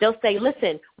 they'll say,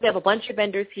 listen, we have a bunch of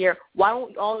vendors here. Why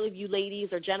don't all of you ladies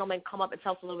or gentlemen come up and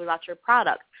tell us a little bit about your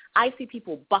product? I see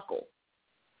people buckle.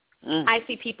 I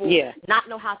see people not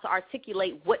know how to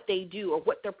articulate what they do or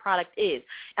what their product is.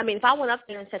 If I went up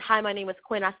there and said, hi, my name is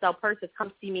Quinn, I sell purses,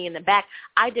 come see me in the back,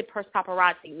 I did Purse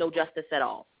Paparazzi, no justice at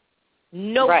all.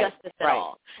 No justice at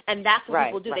all. And that's what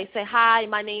people do. They say, hi,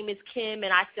 my name is Kim,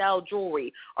 and I sell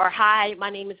jewelry. Or, hi,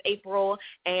 my name is April,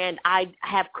 and I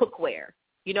have cookware.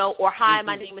 Or hi,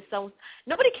 my name is so.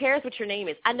 Nobody cares what your name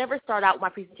is. I never start out my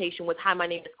presentation with, hi, my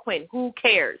name is Quinn. Who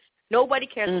cares? Nobody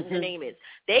cares what your name is.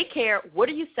 They care, what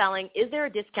are you selling? Is there a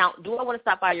discount? Do I want to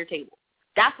stop by your table?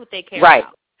 That's what they care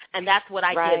about. And that's what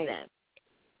I give them.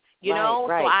 You know,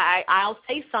 so I'll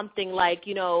say something like,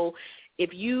 you know,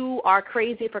 if you are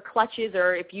crazy for clutches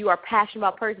or if you are passionate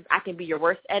about purses, I can be your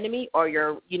worst enemy or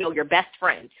your best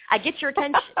friend. I get your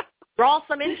attention. Draw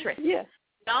some interest. Yeah.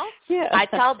 You know? Yeah. I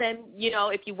tell them, you know,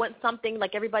 if you want something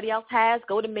like everybody else has,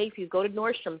 go to Macy's, go to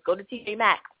Nordstrom's, go to TJ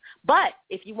Maxx. But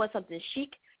if you want something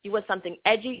chic, you want something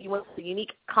edgy, you want something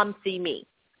unique, come see me.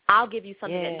 I'll give you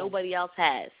something that nobody else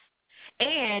has.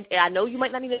 And I know you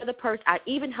might not need another purse. I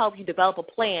even help you develop a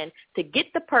plan to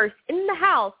get the purse in the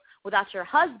house without your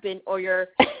husband or your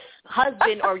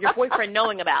boyfriend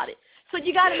knowing about it. So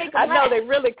you got to make them laugh. I know they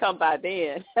really come by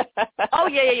then. Oh,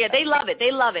 yeah. They love it.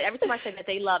 Every time I say that,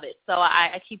 they love it. So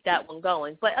I keep that one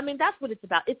going. But, I mean, that's what it's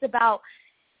about. It's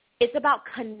about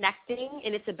connecting,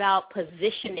 and it's about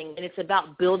positioning, and it's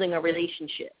about building a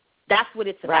relationship. That's what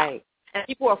it's about. Right. And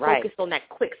people are focused on that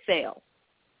quick sale.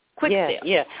 Sale.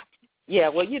 Yeah. Yeah,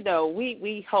 well, you know,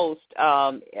 we host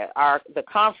the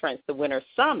conference, the Winter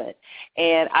Summit,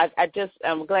 and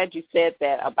I'm glad you said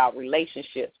that about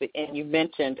relationships. And you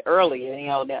mentioned earlier, you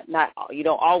know, that you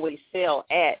don't always sell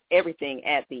at everything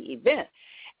at the event.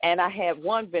 And I had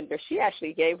one vendor; she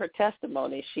actually gave her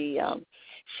testimony. She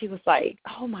was like,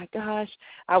 "Oh my gosh,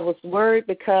 I was worried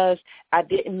because I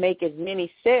didn't make as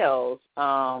many sales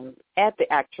at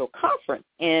the actual conference."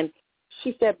 And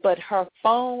she said, but her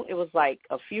phone, it was like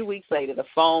a few weeks later, the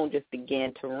phone just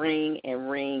began to ring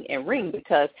and ring and ring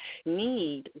because you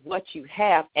need what you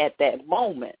have at that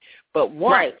moment. But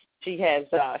once she has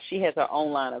her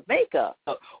own line of makeup,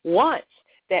 but once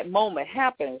that moment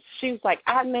happens, she was like,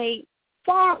 I made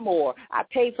far more. I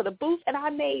paid for the booth, and I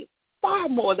made far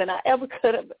more than I ever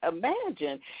could have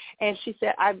imagined. And she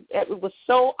said, it was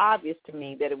so obvious to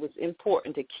me that it was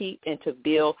important to keep and to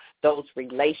build those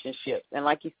relationships. And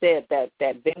like you said, that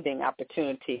vending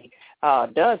opportunity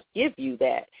does give you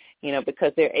that, you know,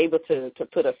 because they're able to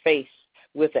put a face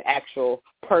with the actual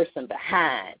person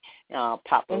behind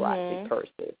paparazzi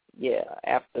purses. Yeah,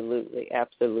 absolutely.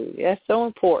 That's so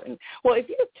important. Well, if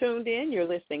you've tuned in, you're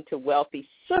listening to Wealthy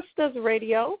Sistas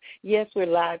Radio. Yes, we're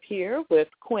live here with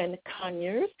Quinn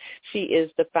Conyers. She is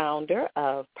the founder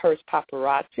of Purse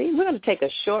Paparazzi. We're going to take a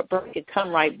short break and come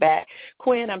right back.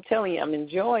 Quinn, I'm telling you, I'm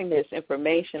enjoying this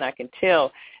information. I can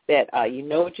tell that you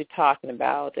know what you're talking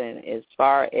about, and as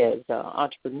far as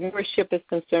entrepreneurship is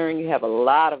concerned, you have a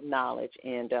lot of knowledge,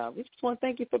 and we just want to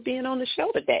thank you for being on the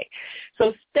show today.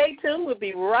 So stay tuned. We'll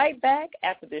be right back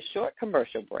after this short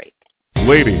commercial break.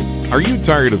 Ladies, are you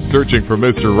tired of searching for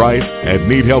Mr. Right and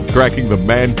need help cracking the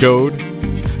man code?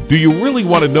 Do you really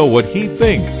want to know what he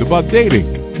thinks about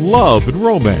dating, love, and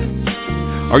romance?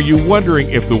 Are you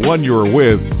wondering if the one you are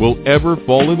with will ever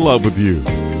fall in love with you?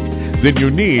 Then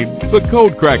you need the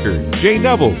Code Cracker, Jay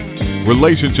Neville,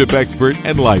 relationship expert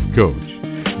and life coach.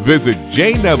 Visit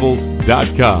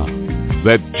jaynevels.com.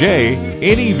 That's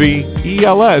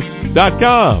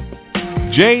JNEVELS.com.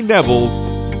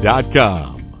 jaynevels.com.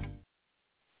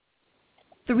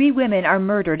 3 women are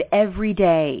murdered every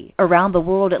day. Around the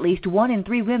world, at least 1 in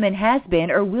 3 women has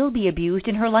been or will be abused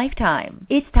in her lifetime.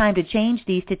 It's time to change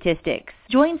these statistics.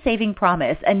 Join Saving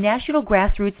Promise, a national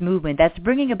grassroots movement that's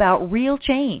bringing about real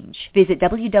change. Visit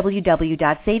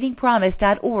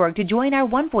www.savingpromise.org to join our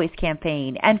One Voice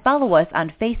campaign and follow us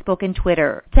on Facebook and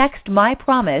Twitter. Text My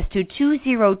Promise to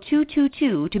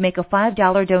 20222 to make a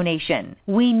 $5 donation.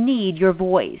 We need your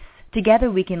voice.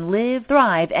 Together we can live,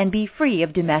 thrive, and be free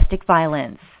of domestic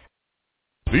violence.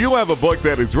 Do you have a book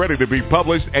that is ready to be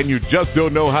published and you just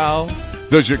don't know how?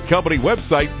 Does your company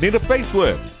website need a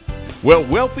facelift? Well,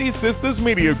 Wealthy Sistas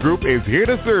Media Group is here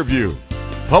to serve you.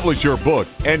 Publish your book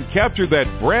and capture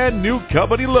that brand new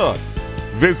company look.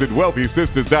 Visit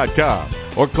wealthysistas.com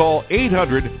or call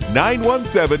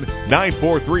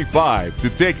 800-917-9435 to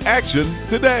take action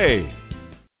today.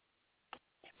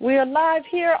 We are live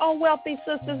here on Wealthy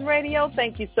Sistas Radio.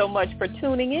 Thank you so much for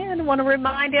tuning in. I want to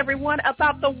remind everyone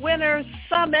about the Winter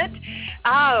Summit.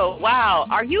 Oh, wow.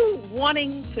 Are you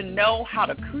wanting to know how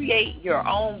to create your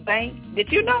own bank?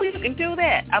 Did you know you can do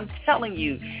that? I'm telling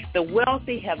you, the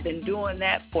wealthy have been doing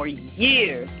that for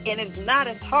years, and it's not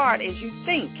as hard as you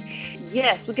think.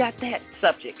 Yes, we got that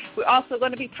subject. We're also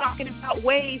going to be talking about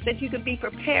ways that you can be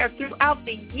prepared throughout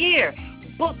the year.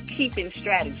 bookkeeping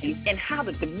strategies, and how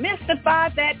to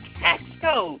demystify that tax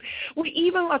code. We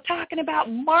even are talking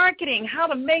about marketing, how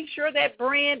to make sure that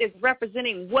brand is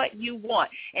representing what you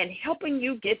want and helping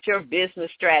you get your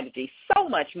business strategy. So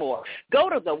much more.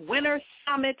 Go to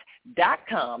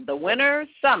thewinnersummit.com, the Winner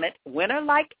Summit, winner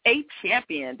like a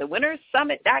champion,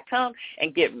 thewinnersummit.com,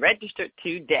 and get registered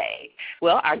today.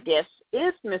 Well, our guest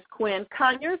is Miss Quinn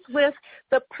Conyers with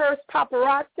the Purse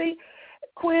Paparazzi.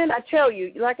 Quinn, I tell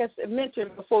you, like I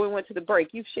mentioned before we went to the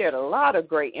break, you've shared a lot of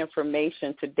great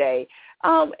information today.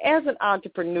 As an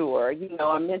entrepreneur,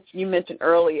 you mentioned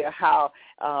earlier how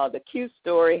the cute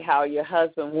story, how your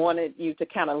husband wanted you to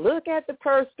kind of look at the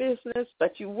purse business,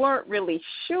 but you weren't really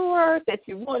sure that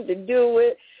you wanted to do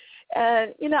it.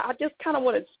 And, I just kind of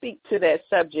want to speak to that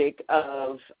subject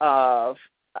of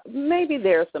maybe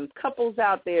there are some couples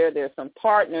out there, there's some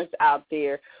partners out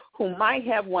there who might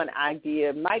have one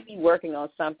idea, might be working on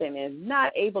something and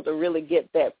not able to really get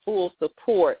that full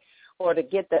support or to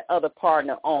get the other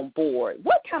partner on board.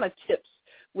 What kind of tips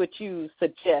would you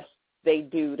suggest they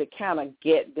do to kind of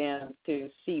get them to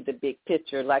see the big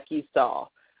picture like you saw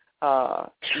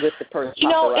with the Purse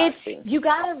Paparazzi? You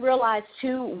got to realize,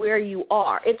 too, where you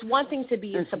are. It's one thing to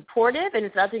be supportive, and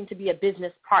it's another thing to be a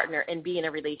business partner and be in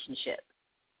a relationship.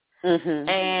 Mm-hmm.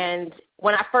 And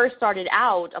when I first started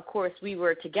out, of course, we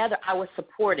were together. I was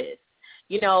supportive,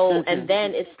 and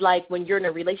then it's like when you're in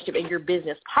a relationship and you're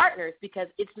business partners, because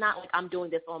it's not like I'm doing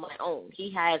this on my own.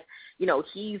 He has,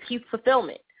 he's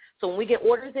fulfillment. So when we get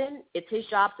orders in, it's his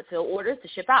job to fill orders, to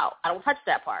ship out. I don't touch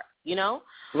that part,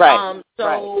 Right.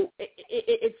 So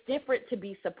it's different to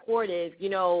be supportive,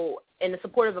 and the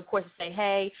supportive, of course, is saying,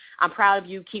 hey, I'm proud of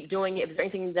you, keep doing it. If there's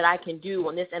anything that I can do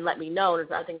on this end, let me know. And there's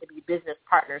another thing to be business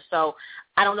partners. So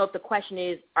I don't know if the question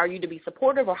is, are you to be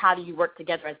supportive, or how do you work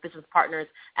together as business partners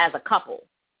as a couple?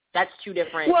 That's two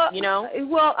different,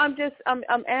 Well, I'm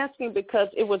asking because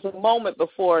it was a moment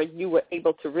before you were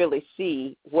able to really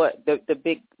see what the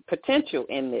big potential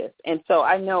in this. And so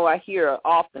I hear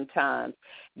oftentimes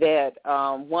that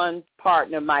one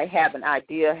partner might have an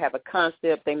idea, have a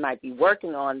concept, they might be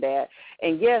working on that.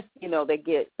 And yes, they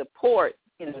get support,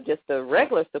 just the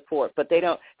regular support, but they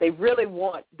really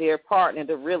want their partner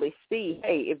to really see,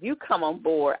 hey, if you come on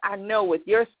board, I know with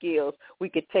your skills, we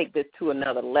could take this to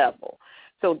another level.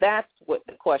 So that's what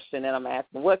the question that I'm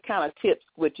asking. What kind of tips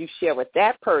would you share with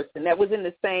that person that was in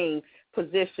the same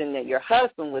position that your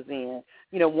husband was in,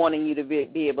 wanting you to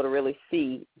be able to really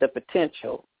see the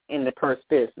potential in the purse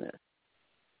business?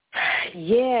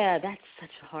 Yeah, that's such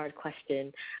a hard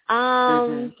question.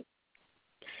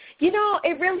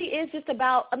 It really is just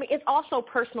about, it's also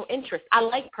personal interest. I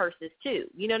like purses too.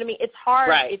 You know what I mean? It's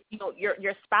hard if,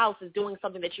 your spouse is doing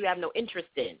something that you have no interest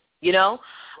in,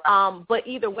 But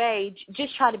either way,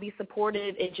 just try to be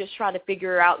supportive and just try to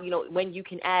figure out, when you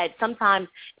can add. Sometimes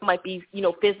it might be,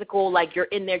 physical, like you're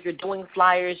in there, you're doing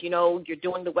flyers, you're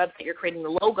doing the website, you're creating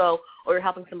the logo, or you're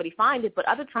helping somebody find it. But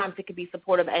other times it could be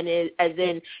supportive and as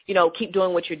in, keep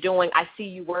doing what you're doing. I see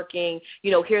you working,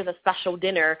 here's a special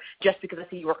dinner just because I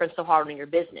see you working so hard on your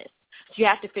business. So you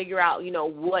have to figure out,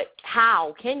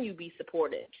 how can you be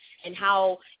supportive and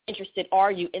how interested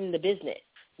are you in the business,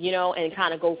 and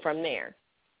kind of go from there.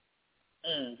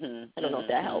 I don't know if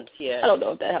that helps. Yeah. I don't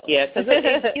know if that helps. Yeah, because,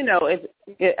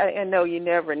 I know you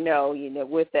never know,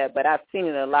 with that, but I've seen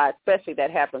it a lot, especially that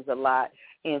happens a lot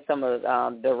in some of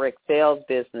direct sales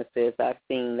businesses. I've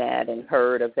seen that and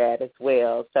heard of that as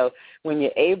well. So when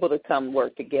you're able to come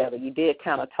work together, you did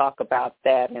kind of talk about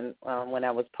that, and when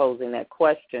I was posing that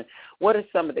question, what are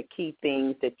some of the key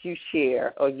things that you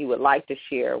share or you would like to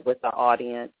share with the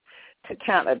audience to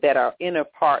kind of that are in a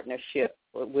partnership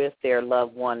with their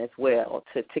loved one as well,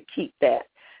 to keep that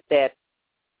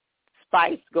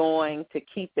spice going, to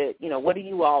keep it, what do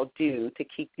you all do to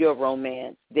keep your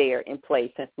romance there in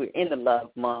place since we're in the love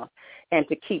month, and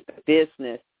to keep the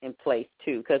business in place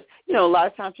too? Because, a lot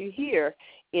of times you hear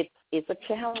it's a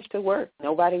challenge to work.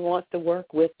 Nobody wants to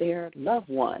work with their loved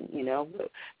one,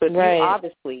 but you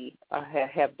obviously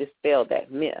have dispelled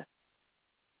that myth.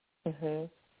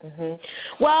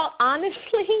 Well,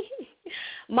 honestly,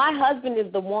 my husband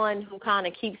is the one who kind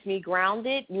of keeps me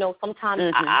grounded.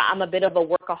 Sometimes I'm a bit of a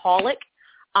workaholic,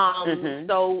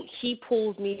 so he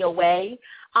pulls me away.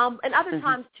 And other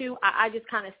times, too, I just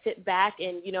kind of sit back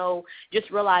and, just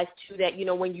realize, too, that,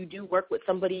 when you do work with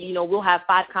somebody, we'll have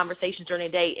 5 conversations during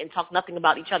the day and talk nothing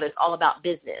about each other. It's all about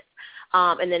business.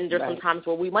 And then there's some times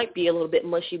where we might be a little bit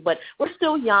mushy, but we're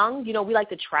still young. We like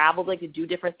to travel, we like to do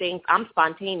different things. I'm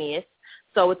spontaneous.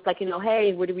 So it's like,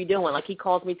 hey, what are we doing? Like, he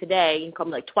calls me today. He called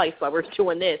me like twice while we're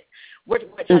doing this. We're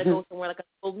trying to go somewhere like a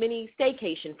little mini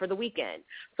staycation for the weekend.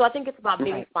 So I think it's about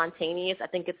being spontaneous. I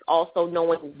think it's also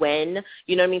knowing when,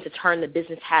 to turn the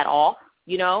business hat off.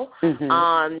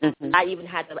 I even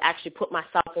had to actually put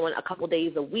myself on a couple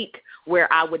days a week where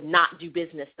I would not do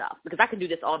business stuff, because I can do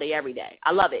this all day, every day.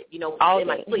 I love it. All in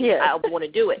my sleep, I want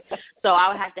to do it. So I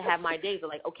would have to have my days of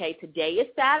like, okay, today is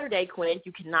Saturday, Quinn.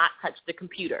 You cannot touch the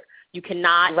computer. You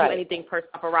cannot do anything Purse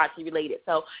Paparazzi related.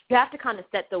 So you have to kind of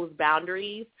set those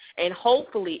boundaries, and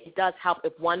hopefully it does help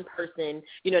if one person,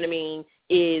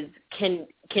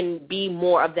 can be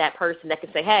more of that person that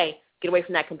can say, hey, get away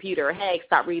from that computer, or hey,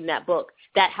 stop reading that book.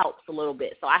 That helps a little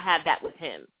bit. So I have that with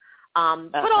him.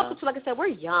 But also, like I said, we're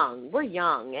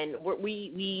young, and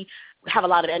we have a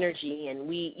lot of energy, and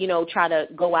we, try to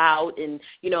go out and,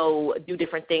 do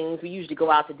different things. We usually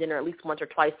go out to dinner at least once or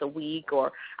twice a week,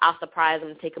 or I'll surprise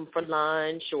them, take them for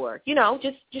lunch, or,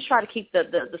 just try to keep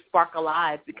the spark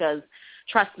alive, because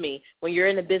trust me, when you're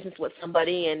in the business with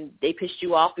somebody and they pissed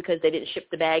you off because they didn't ship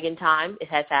the bag in time, it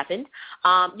has happened,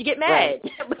 you get mad.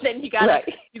 But then you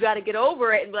gotta get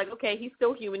over it and be like, okay, he's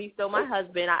still human, he's still my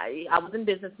husband. I was in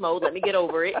business mode. Let me get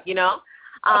over it,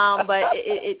 But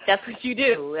that's what you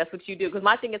do. That's what you do. Because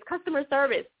my thing is customer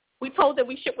service. We told that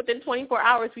we ship within 24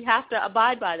 hours. We have to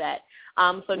abide by that.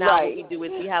 So now what we do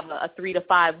is we have a 3 to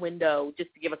 5 window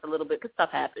just to give us a little bit, because stuff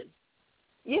happens.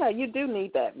 Yeah, you do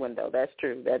need that window. That's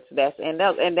true. That's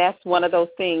one of those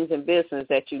things in business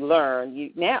that you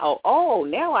learn. Now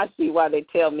I see why they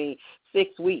tell me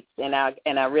 6 weeks, and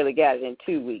I really got it in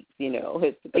 2 weeks.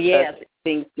 It's because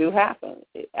things do happen.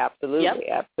 Absolutely,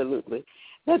 absolutely.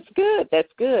 That's good.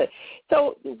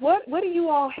 So what do you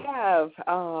all have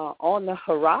on the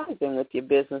horizon with your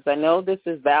business? I know this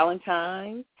is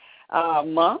Valentine's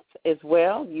month as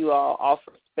well. You all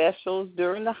offer specials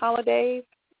during the holidays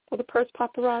for the Purse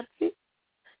Paparazzi?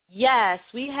 Yes,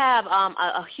 we have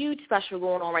a huge special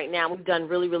going on right now. We've done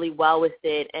really, really well with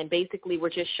it, and basically we're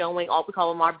just showing all, we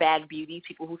call them our bag beauties,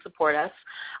 people who support us,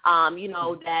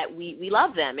 that we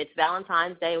love them. It's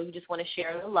Valentine's Day, and we just want to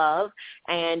share the love.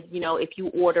 And, if you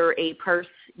order a purse,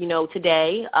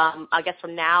 today, I guess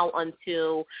from now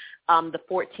until the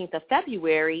 14th of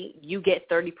February, you get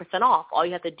 30% off. All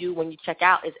you have to do when you check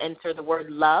out is enter the word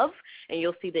love, and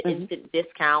you'll see the instant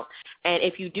discount. And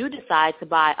if you do decide to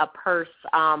buy a purse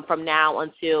from now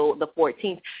until the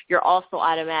 14th, you're also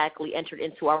automatically entered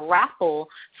into a raffle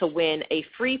to win a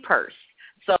free purse.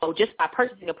 So just by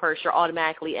purchasing a purse, you're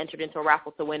automatically entered into a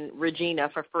raffle to win Regina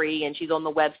for free, and she's on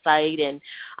the website. And,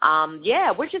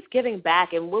 we're just giving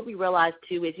back. And what we realized,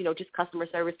 too, is, just customer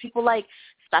service. People like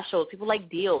specials. People like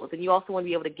deals. And you also want to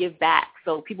be able to give back.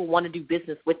 So people want to do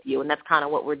business with you, and that's kind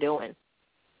of what we're doing.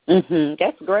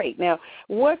 That's great. Now,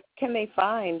 what can they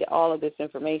find all of this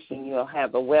information? You'll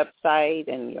have a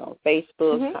website and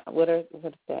Facebook. What is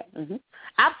that?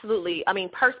 Absolutely. I mean,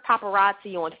 Purse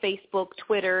Paparazzi on Facebook,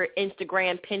 Twitter,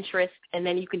 Instagram, Pinterest, and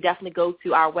then you can definitely go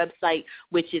to our website,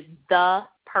 which is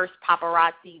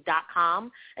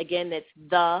thepursepaparazzi.com. Again, that's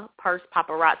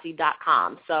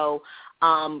thepursepaparazzi.com. So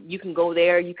you can go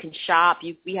there, you can shop.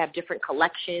 We have different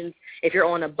collections. If you're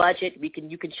on a budget, you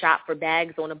can shop for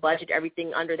bags on a budget.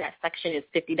 Everything under that section is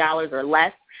 $50 or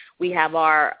less. We have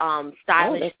our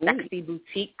stylish, sexy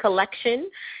boutique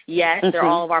collection. Yes, they're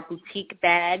all of our boutique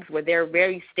bags where they're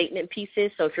very statement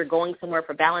pieces. So if you're going somewhere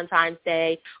for Valentine's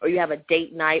Day, or you have a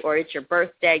date night, or it's your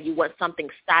birthday, you want something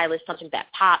stylish, something that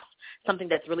pops, something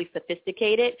that's really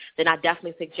sophisticated, then I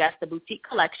definitely suggest the boutique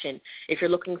collection. If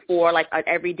you're looking for like an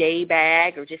everyday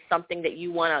bag, or just something that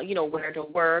you want to, wear to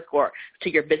work or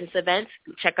to your business events,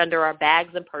 check under our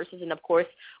bags and purses. And of course,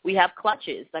 we have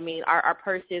clutches. I mean, our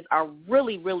purses are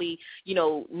really, really,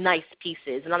 nice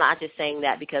pieces. And I'm not just saying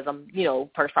that because I'm,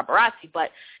 Purse Paparazzi,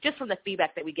 but just from the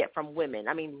feedback that we get from women.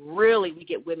 I mean, really, we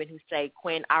get women who say,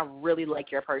 Quinn, I really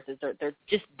like your purses. They're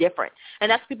just different. And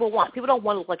that's what people want. People don't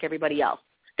want to look like everybody else.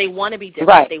 They want to be different.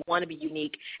 Right. They want to be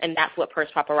unique, and that's what Purse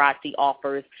Paparazzi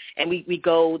offers. And we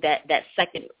go that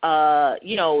second,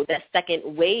 that second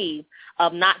wave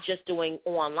of not just doing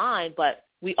online, but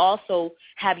we also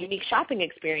have unique shopping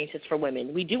experiences for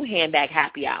women. We do handbag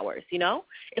happy hours.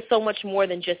 It's so much more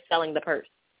than just selling the purse.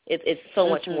 It's so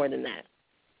much more than that.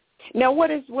 Now,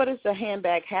 what is the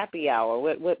handbag happy hour?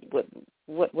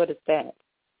 What is that?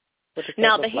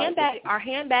 Now, our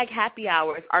handbag happy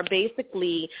hours are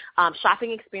basically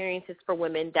shopping experiences for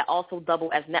women that also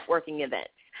double as networking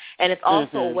events. And it's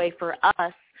also a way for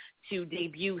us to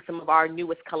debut some of our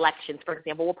newest collections. For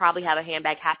example, we'll probably have a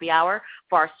handbag happy hour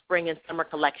for our spring and summer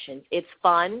collections. It's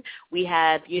fun. We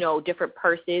have, different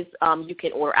purses. You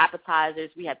can order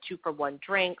appetizers. We have 2-for-1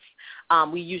 drinks.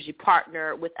 We usually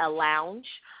partner with a lounge,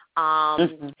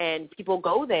 and people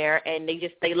go there and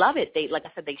they love it. Like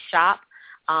I said, they shop.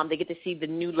 They get to see the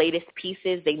new latest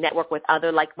pieces. They network with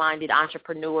other like-minded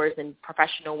entrepreneurs and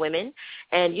professional women.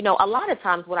 And, a lot of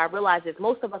times what I realize is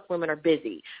most of us women are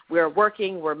busy. We're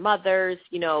working. We're mothers.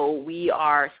 We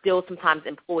are still sometimes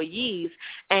employees.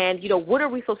 And, what are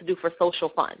we supposed to do for social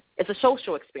fun? It's a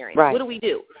social experience. Right. What do we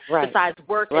do besides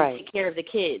work and take care of the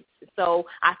kids? So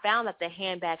I found that the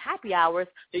handbag happy hours,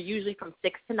 they're usually from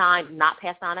 6 to 9, not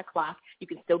past 9 o'clock. You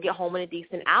can still get home in a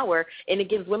decent hour, and it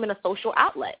gives women a social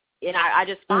outlet. And I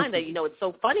just find that, it's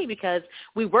so funny because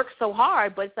we work so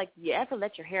hard, but it's like, do you ever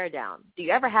let your hair down? Do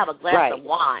you ever have a glass of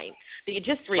wine? Do you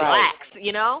just relax,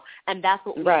 And that's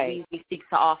what we seek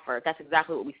to offer. That's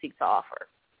exactly what we seek to offer.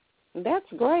 That's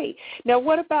great. Now,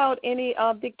 what about any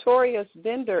Victoria's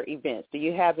vendor events? Do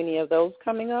you have any of those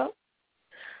coming up?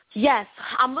 Yes,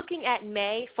 I'm looking at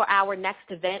May for our next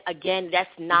event. Again, that's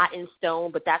not in stone,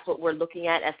 but that's what we're looking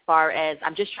at as far as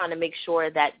I'm just trying to make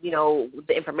sure that,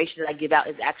 the information that I give out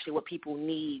is actually what people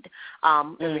need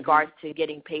in regards to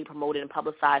getting paid, promoted, and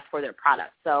publicized for their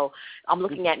products. So I'm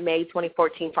looking at May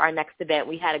 2014 for our next event.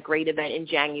 We had a great event in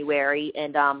January,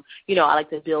 and, I like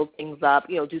to build things up,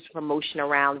 do some promotion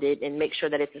around it and make sure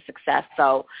that it's a success.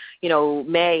 So,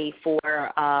 May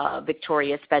for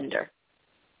Victoria's Vendor.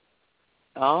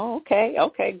 Oh, okay.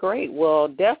 Okay, great. Well,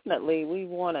 definitely we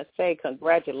want to say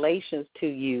congratulations to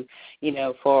you,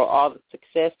 for all the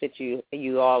success that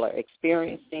you all are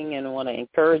experiencing, and want to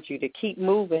encourage you to keep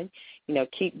moving,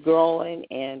 keep growing,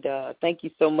 and thank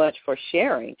you so much for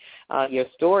sharing your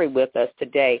story with us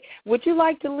today. Would you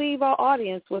like to leave our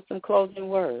audience with some closing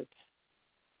words?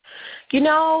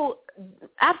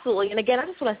 Absolutely. And again, I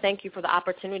just want to thank you for the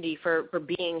opportunity for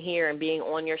being here and being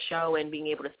on your show and being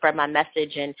able to spread my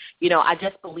message. And, I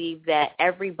just believe that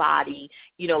everybody,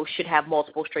 should have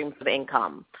multiple streams of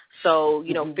income. So,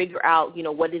 figure out,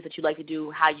 what it is that you like to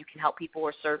do, how you can help people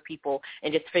or serve people,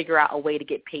 and just figure out a way to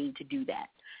get paid to do that.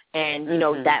 And,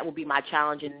 that will be my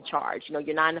challenge and charge. Your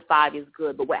 9 to 5 is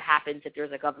good, but what happens if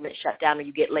there's a government shutdown or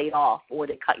you get laid off or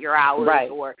they cut your hours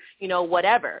or,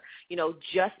 whatever?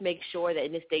 Just make sure that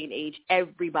in this day and age,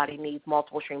 everybody needs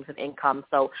multiple streams of income.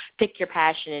 So pick your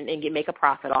passion and make a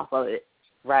profit off of it.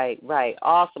 Right.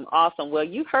 Awesome. Well,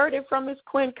 you heard it from Ms.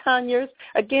 Quinn Conyers.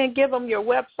 Again, give them your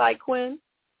website, Quinn.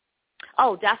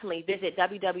 Oh, definitely. Visit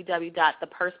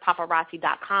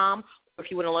www.thepursepaparazzi.com. If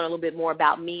you want to learn a little bit more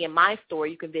about me and my story,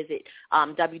 you can visit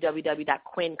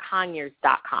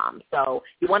www.quinnconyers.com. So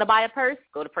if you want to buy a purse,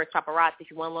 go to Purse Paparazzi. If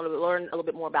you want to learn a little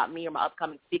bit more about me or my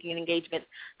upcoming speaking engagements,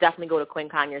 definitely go to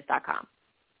quinnconyers.com.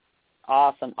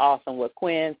 Awesome. Well,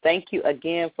 Quinn, thank you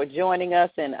again for joining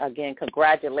us, and again,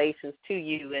 congratulations to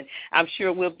you. And I'm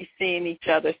sure we'll be seeing each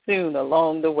other soon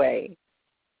along the way.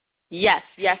 Yes,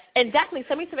 and definitely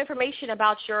send me some information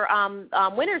about your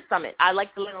Winners Summit. I'd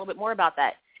like to learn a little bit more about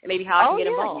that. And maybe how I can get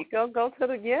involved. You go to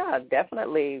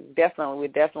definitely. We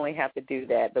definitely have to do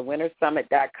that.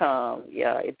 TheWinnersSummit.com.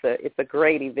 Yeah, it's a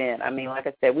great event. I mean, like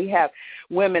I said, we have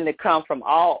women that come from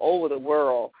all over the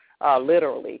world,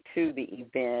 literally, to the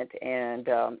event. And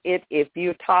if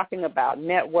you're talking about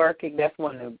networking, that's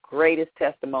one of the greatest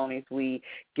testimonies we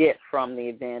get from the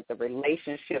event. The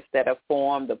relationships that are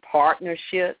formed, the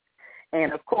partnerships,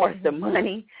 and of course the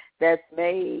money that's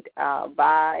made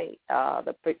by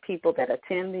the people that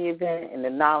attend the event, and the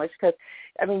knowledge. Because,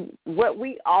 what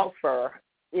we offer,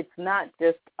 it's not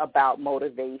just about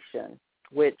motivation,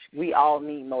 which we all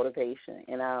need motivation,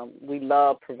 and we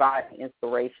love providing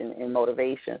inspiration and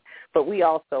motivation. But we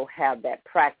also have that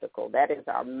practical. That is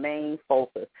our main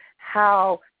focus.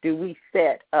 How do we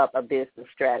set up a business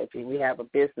strategy? We have a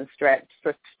business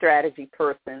strategy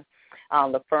person,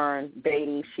 LaFern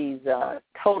Beatty. She's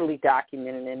totally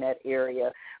documented in that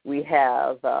area. We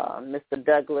have Mr.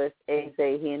 Douglas Eze.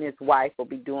 He and his wife will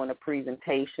be doing a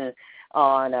presentation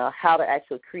on how to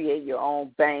actually create your own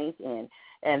bank.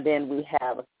 And then we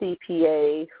have a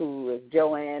CPA who is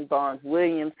Joanne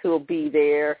Barnes-Williams who will be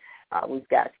there. We've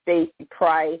got Stacy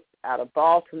Price out of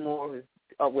Baltimore who's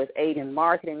with Aiden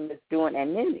Marketing that's doing,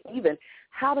 and then even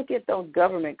how to get those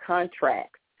government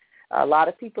contracts. A lot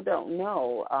of people don't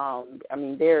know.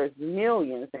 There's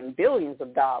millions and billions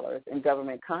of dollars in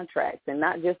government contracts, and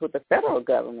not just with the federal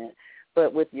government,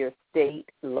 but with your state,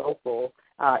 local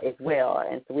as well.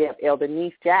 And so we have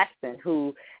Eldenise Jackson,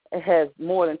 who has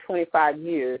more than 25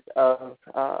 years of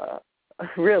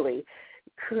really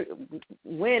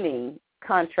winning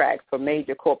contracts for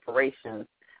major corporations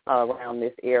around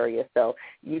this area. So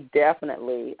you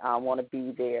definitely want to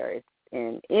be there.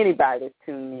 And anybody that's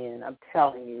tuning in, I'm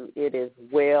telling you, it is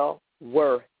well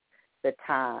worth the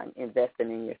time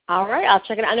investing in yourself. All right, I'll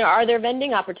check it out. Are there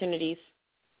vending opportunities?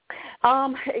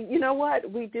 You know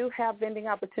what? We do have vending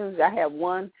opportunities. I have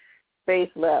one space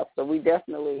left, so we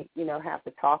definitely, have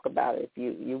to talk about it.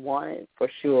 If you want it, for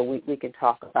sure, we can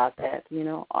talk about that,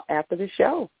 after the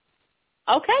show.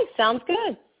 Okay, sounds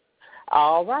good.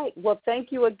 All right. Well,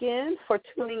 thank you again for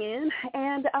tuning in.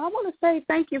 And I want to say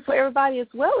thank you for everybody as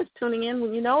well as tuning in.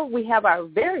 We have our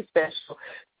very special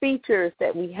features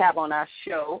that we have on our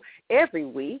show every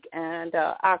week and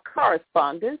our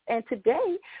correspondents. And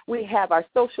today we have our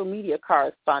social media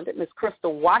correspondent, Ms.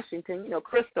 Crystal Washington.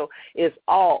 Crystal is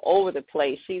all over the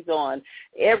place. She's on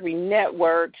every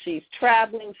network. She's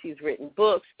traveling. She's written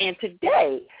books. And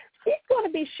today she's going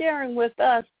to be sharing with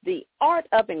us the art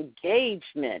of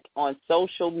engagement on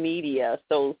social media.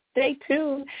 So stay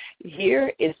tuned.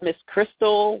 Here is Miss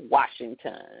Crystal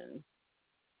Washington.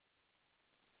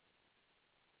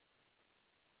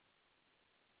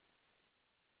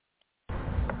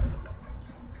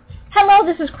 Hello,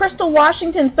 this is Crystal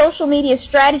Washington, social media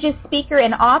strategist, speaker,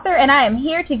 and author, and I am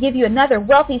here to give you another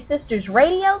Wealthy Sisters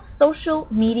Radio social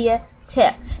media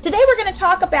tip. Today we're going to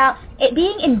talk about it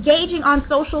being engaging on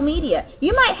social media.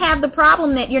 You might have the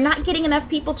problem that you're not getting enough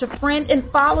people to friend and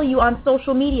follow you on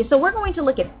social media. So we're going to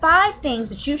look at 5 things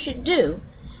that you should do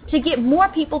to get more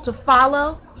people to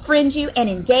follow, friend you, and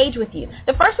engage with you.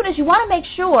 The first one is you want to make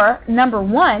sure, number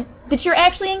 1, that you're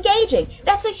actually engaging.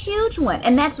 That's a huge one,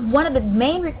 and that's one of the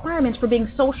main requirements for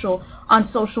being social on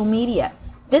social media.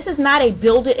 This is not a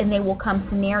build it and they will come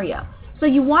scenario. So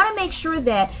you want to make sure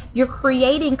that you're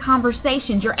creating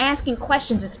conversations, you're asking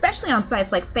questions, especially on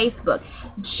sites like Facebook.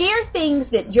 Share things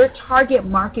that your target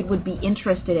market would be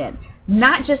interested in,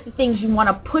 not just the things you want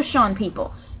to push on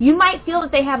people. You might feel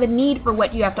that they have a need for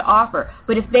what you have to offer,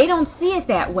 but if they don't see it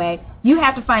that way, you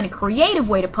have to find a creative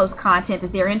way to post content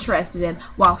that they're interested in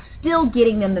while still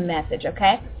getting them the message,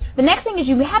 okay? The next thing is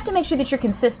you have to make sure that you're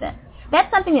consistent.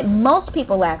 That's something that most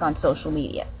people lack on social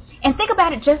media. And think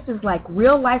about it just as like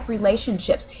real-life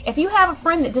relationships. If you have a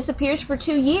friend that disappears for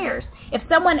 2 years, if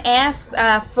someone asks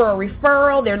for a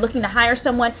referral, they're looking to hire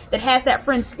someone that has that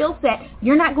friend's skill set,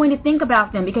 you're not going to think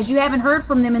about them because you haven't heard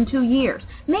from them in 2 years.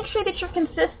 Make sure that you're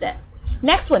consistent.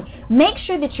 Next one, make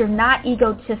sure that you're not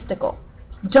egotistical.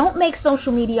 Don't make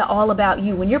social media all about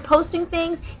you. When you're posting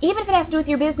things, even if it has to do with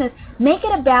your business, make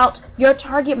it about your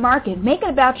target market. Make it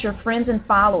about your friends and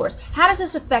followers. How does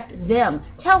this affect them?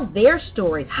 Tell their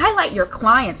stories. Highlight your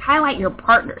clients. Highlight your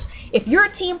partners. If you're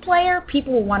a team player,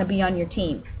 people will want to be on your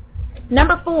team.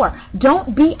 Number 4,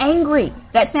 don't be angry.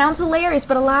 That sounds hilarious,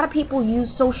 but a lot of people use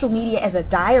social media as a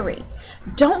diary.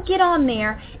 Don't get on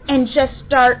there and just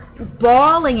start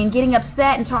bawling and getting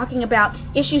upset and talking about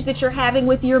issues that you're having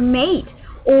with your mate,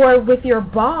 or with your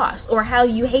boss, or how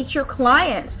you hate your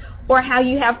clients, or how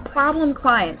you have problem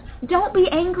clients. Don't be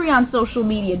angry on social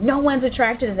media. No one's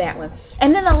attracted to that one.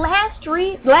 And then the last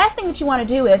thing that you want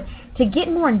to do is to get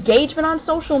more engagement on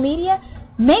social media,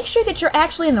 make sure that you're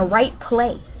actually in the right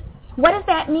place. What does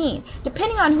that mean?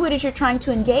 Depending on who it is you're trying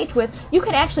to engage with, you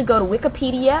could actually go to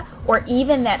Wikipedia or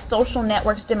even that social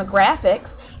network's demographics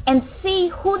and see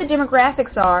who the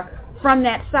demographics are from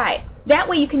that site. That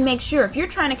way you can make sure if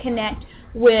you're trying to connect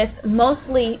with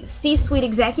mostly C-suite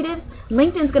executives,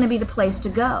 LinkedIn's going to be the place to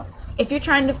go. If you're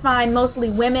trying to find mostly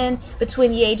women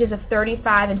between the ages of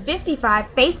 35 and 55,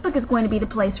 Facebook is going to be the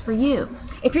place for you.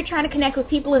 If you're trying to connect with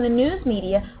people in the news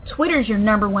media, Twitter's your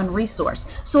number 1 resource.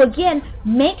 So again,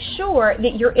 make sure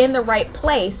that you're in the right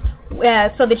place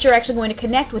so that you're actually going to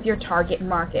connect with your target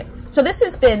market. So this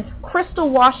has been Crystal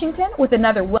Washington with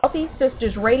another Wealthy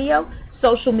Sisters Radio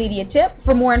social media tip.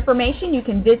 For more information, you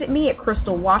can visit me at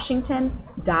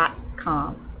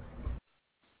crystalwashington.com.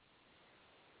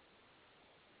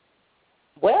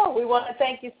 Well, we want to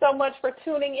thank you so much for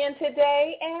tuning in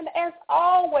today. And as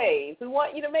always, we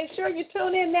want you to make sure you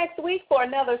tune in next week for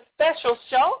another special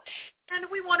show. And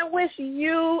we want to wish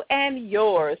you and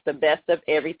yours the best of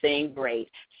everything great.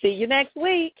 See you next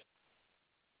week.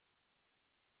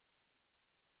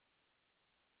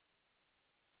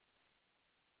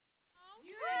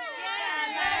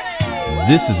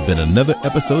 This has been another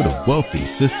episode of Wealthy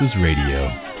Sisters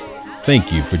Radio.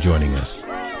 Thank you for joining us.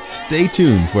 Stay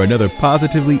tuned for another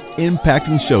positively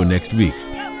impacting show next week.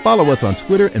 Follow us on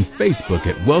Twitter and Facebook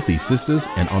at Wealthy Sisters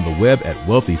and on the web at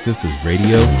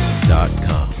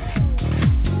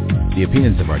wealthysistersradio.com. The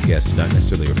opinions of our guests do not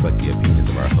necessarily reflect the opinions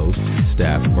of our hosts,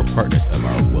 staff, or partners of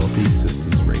our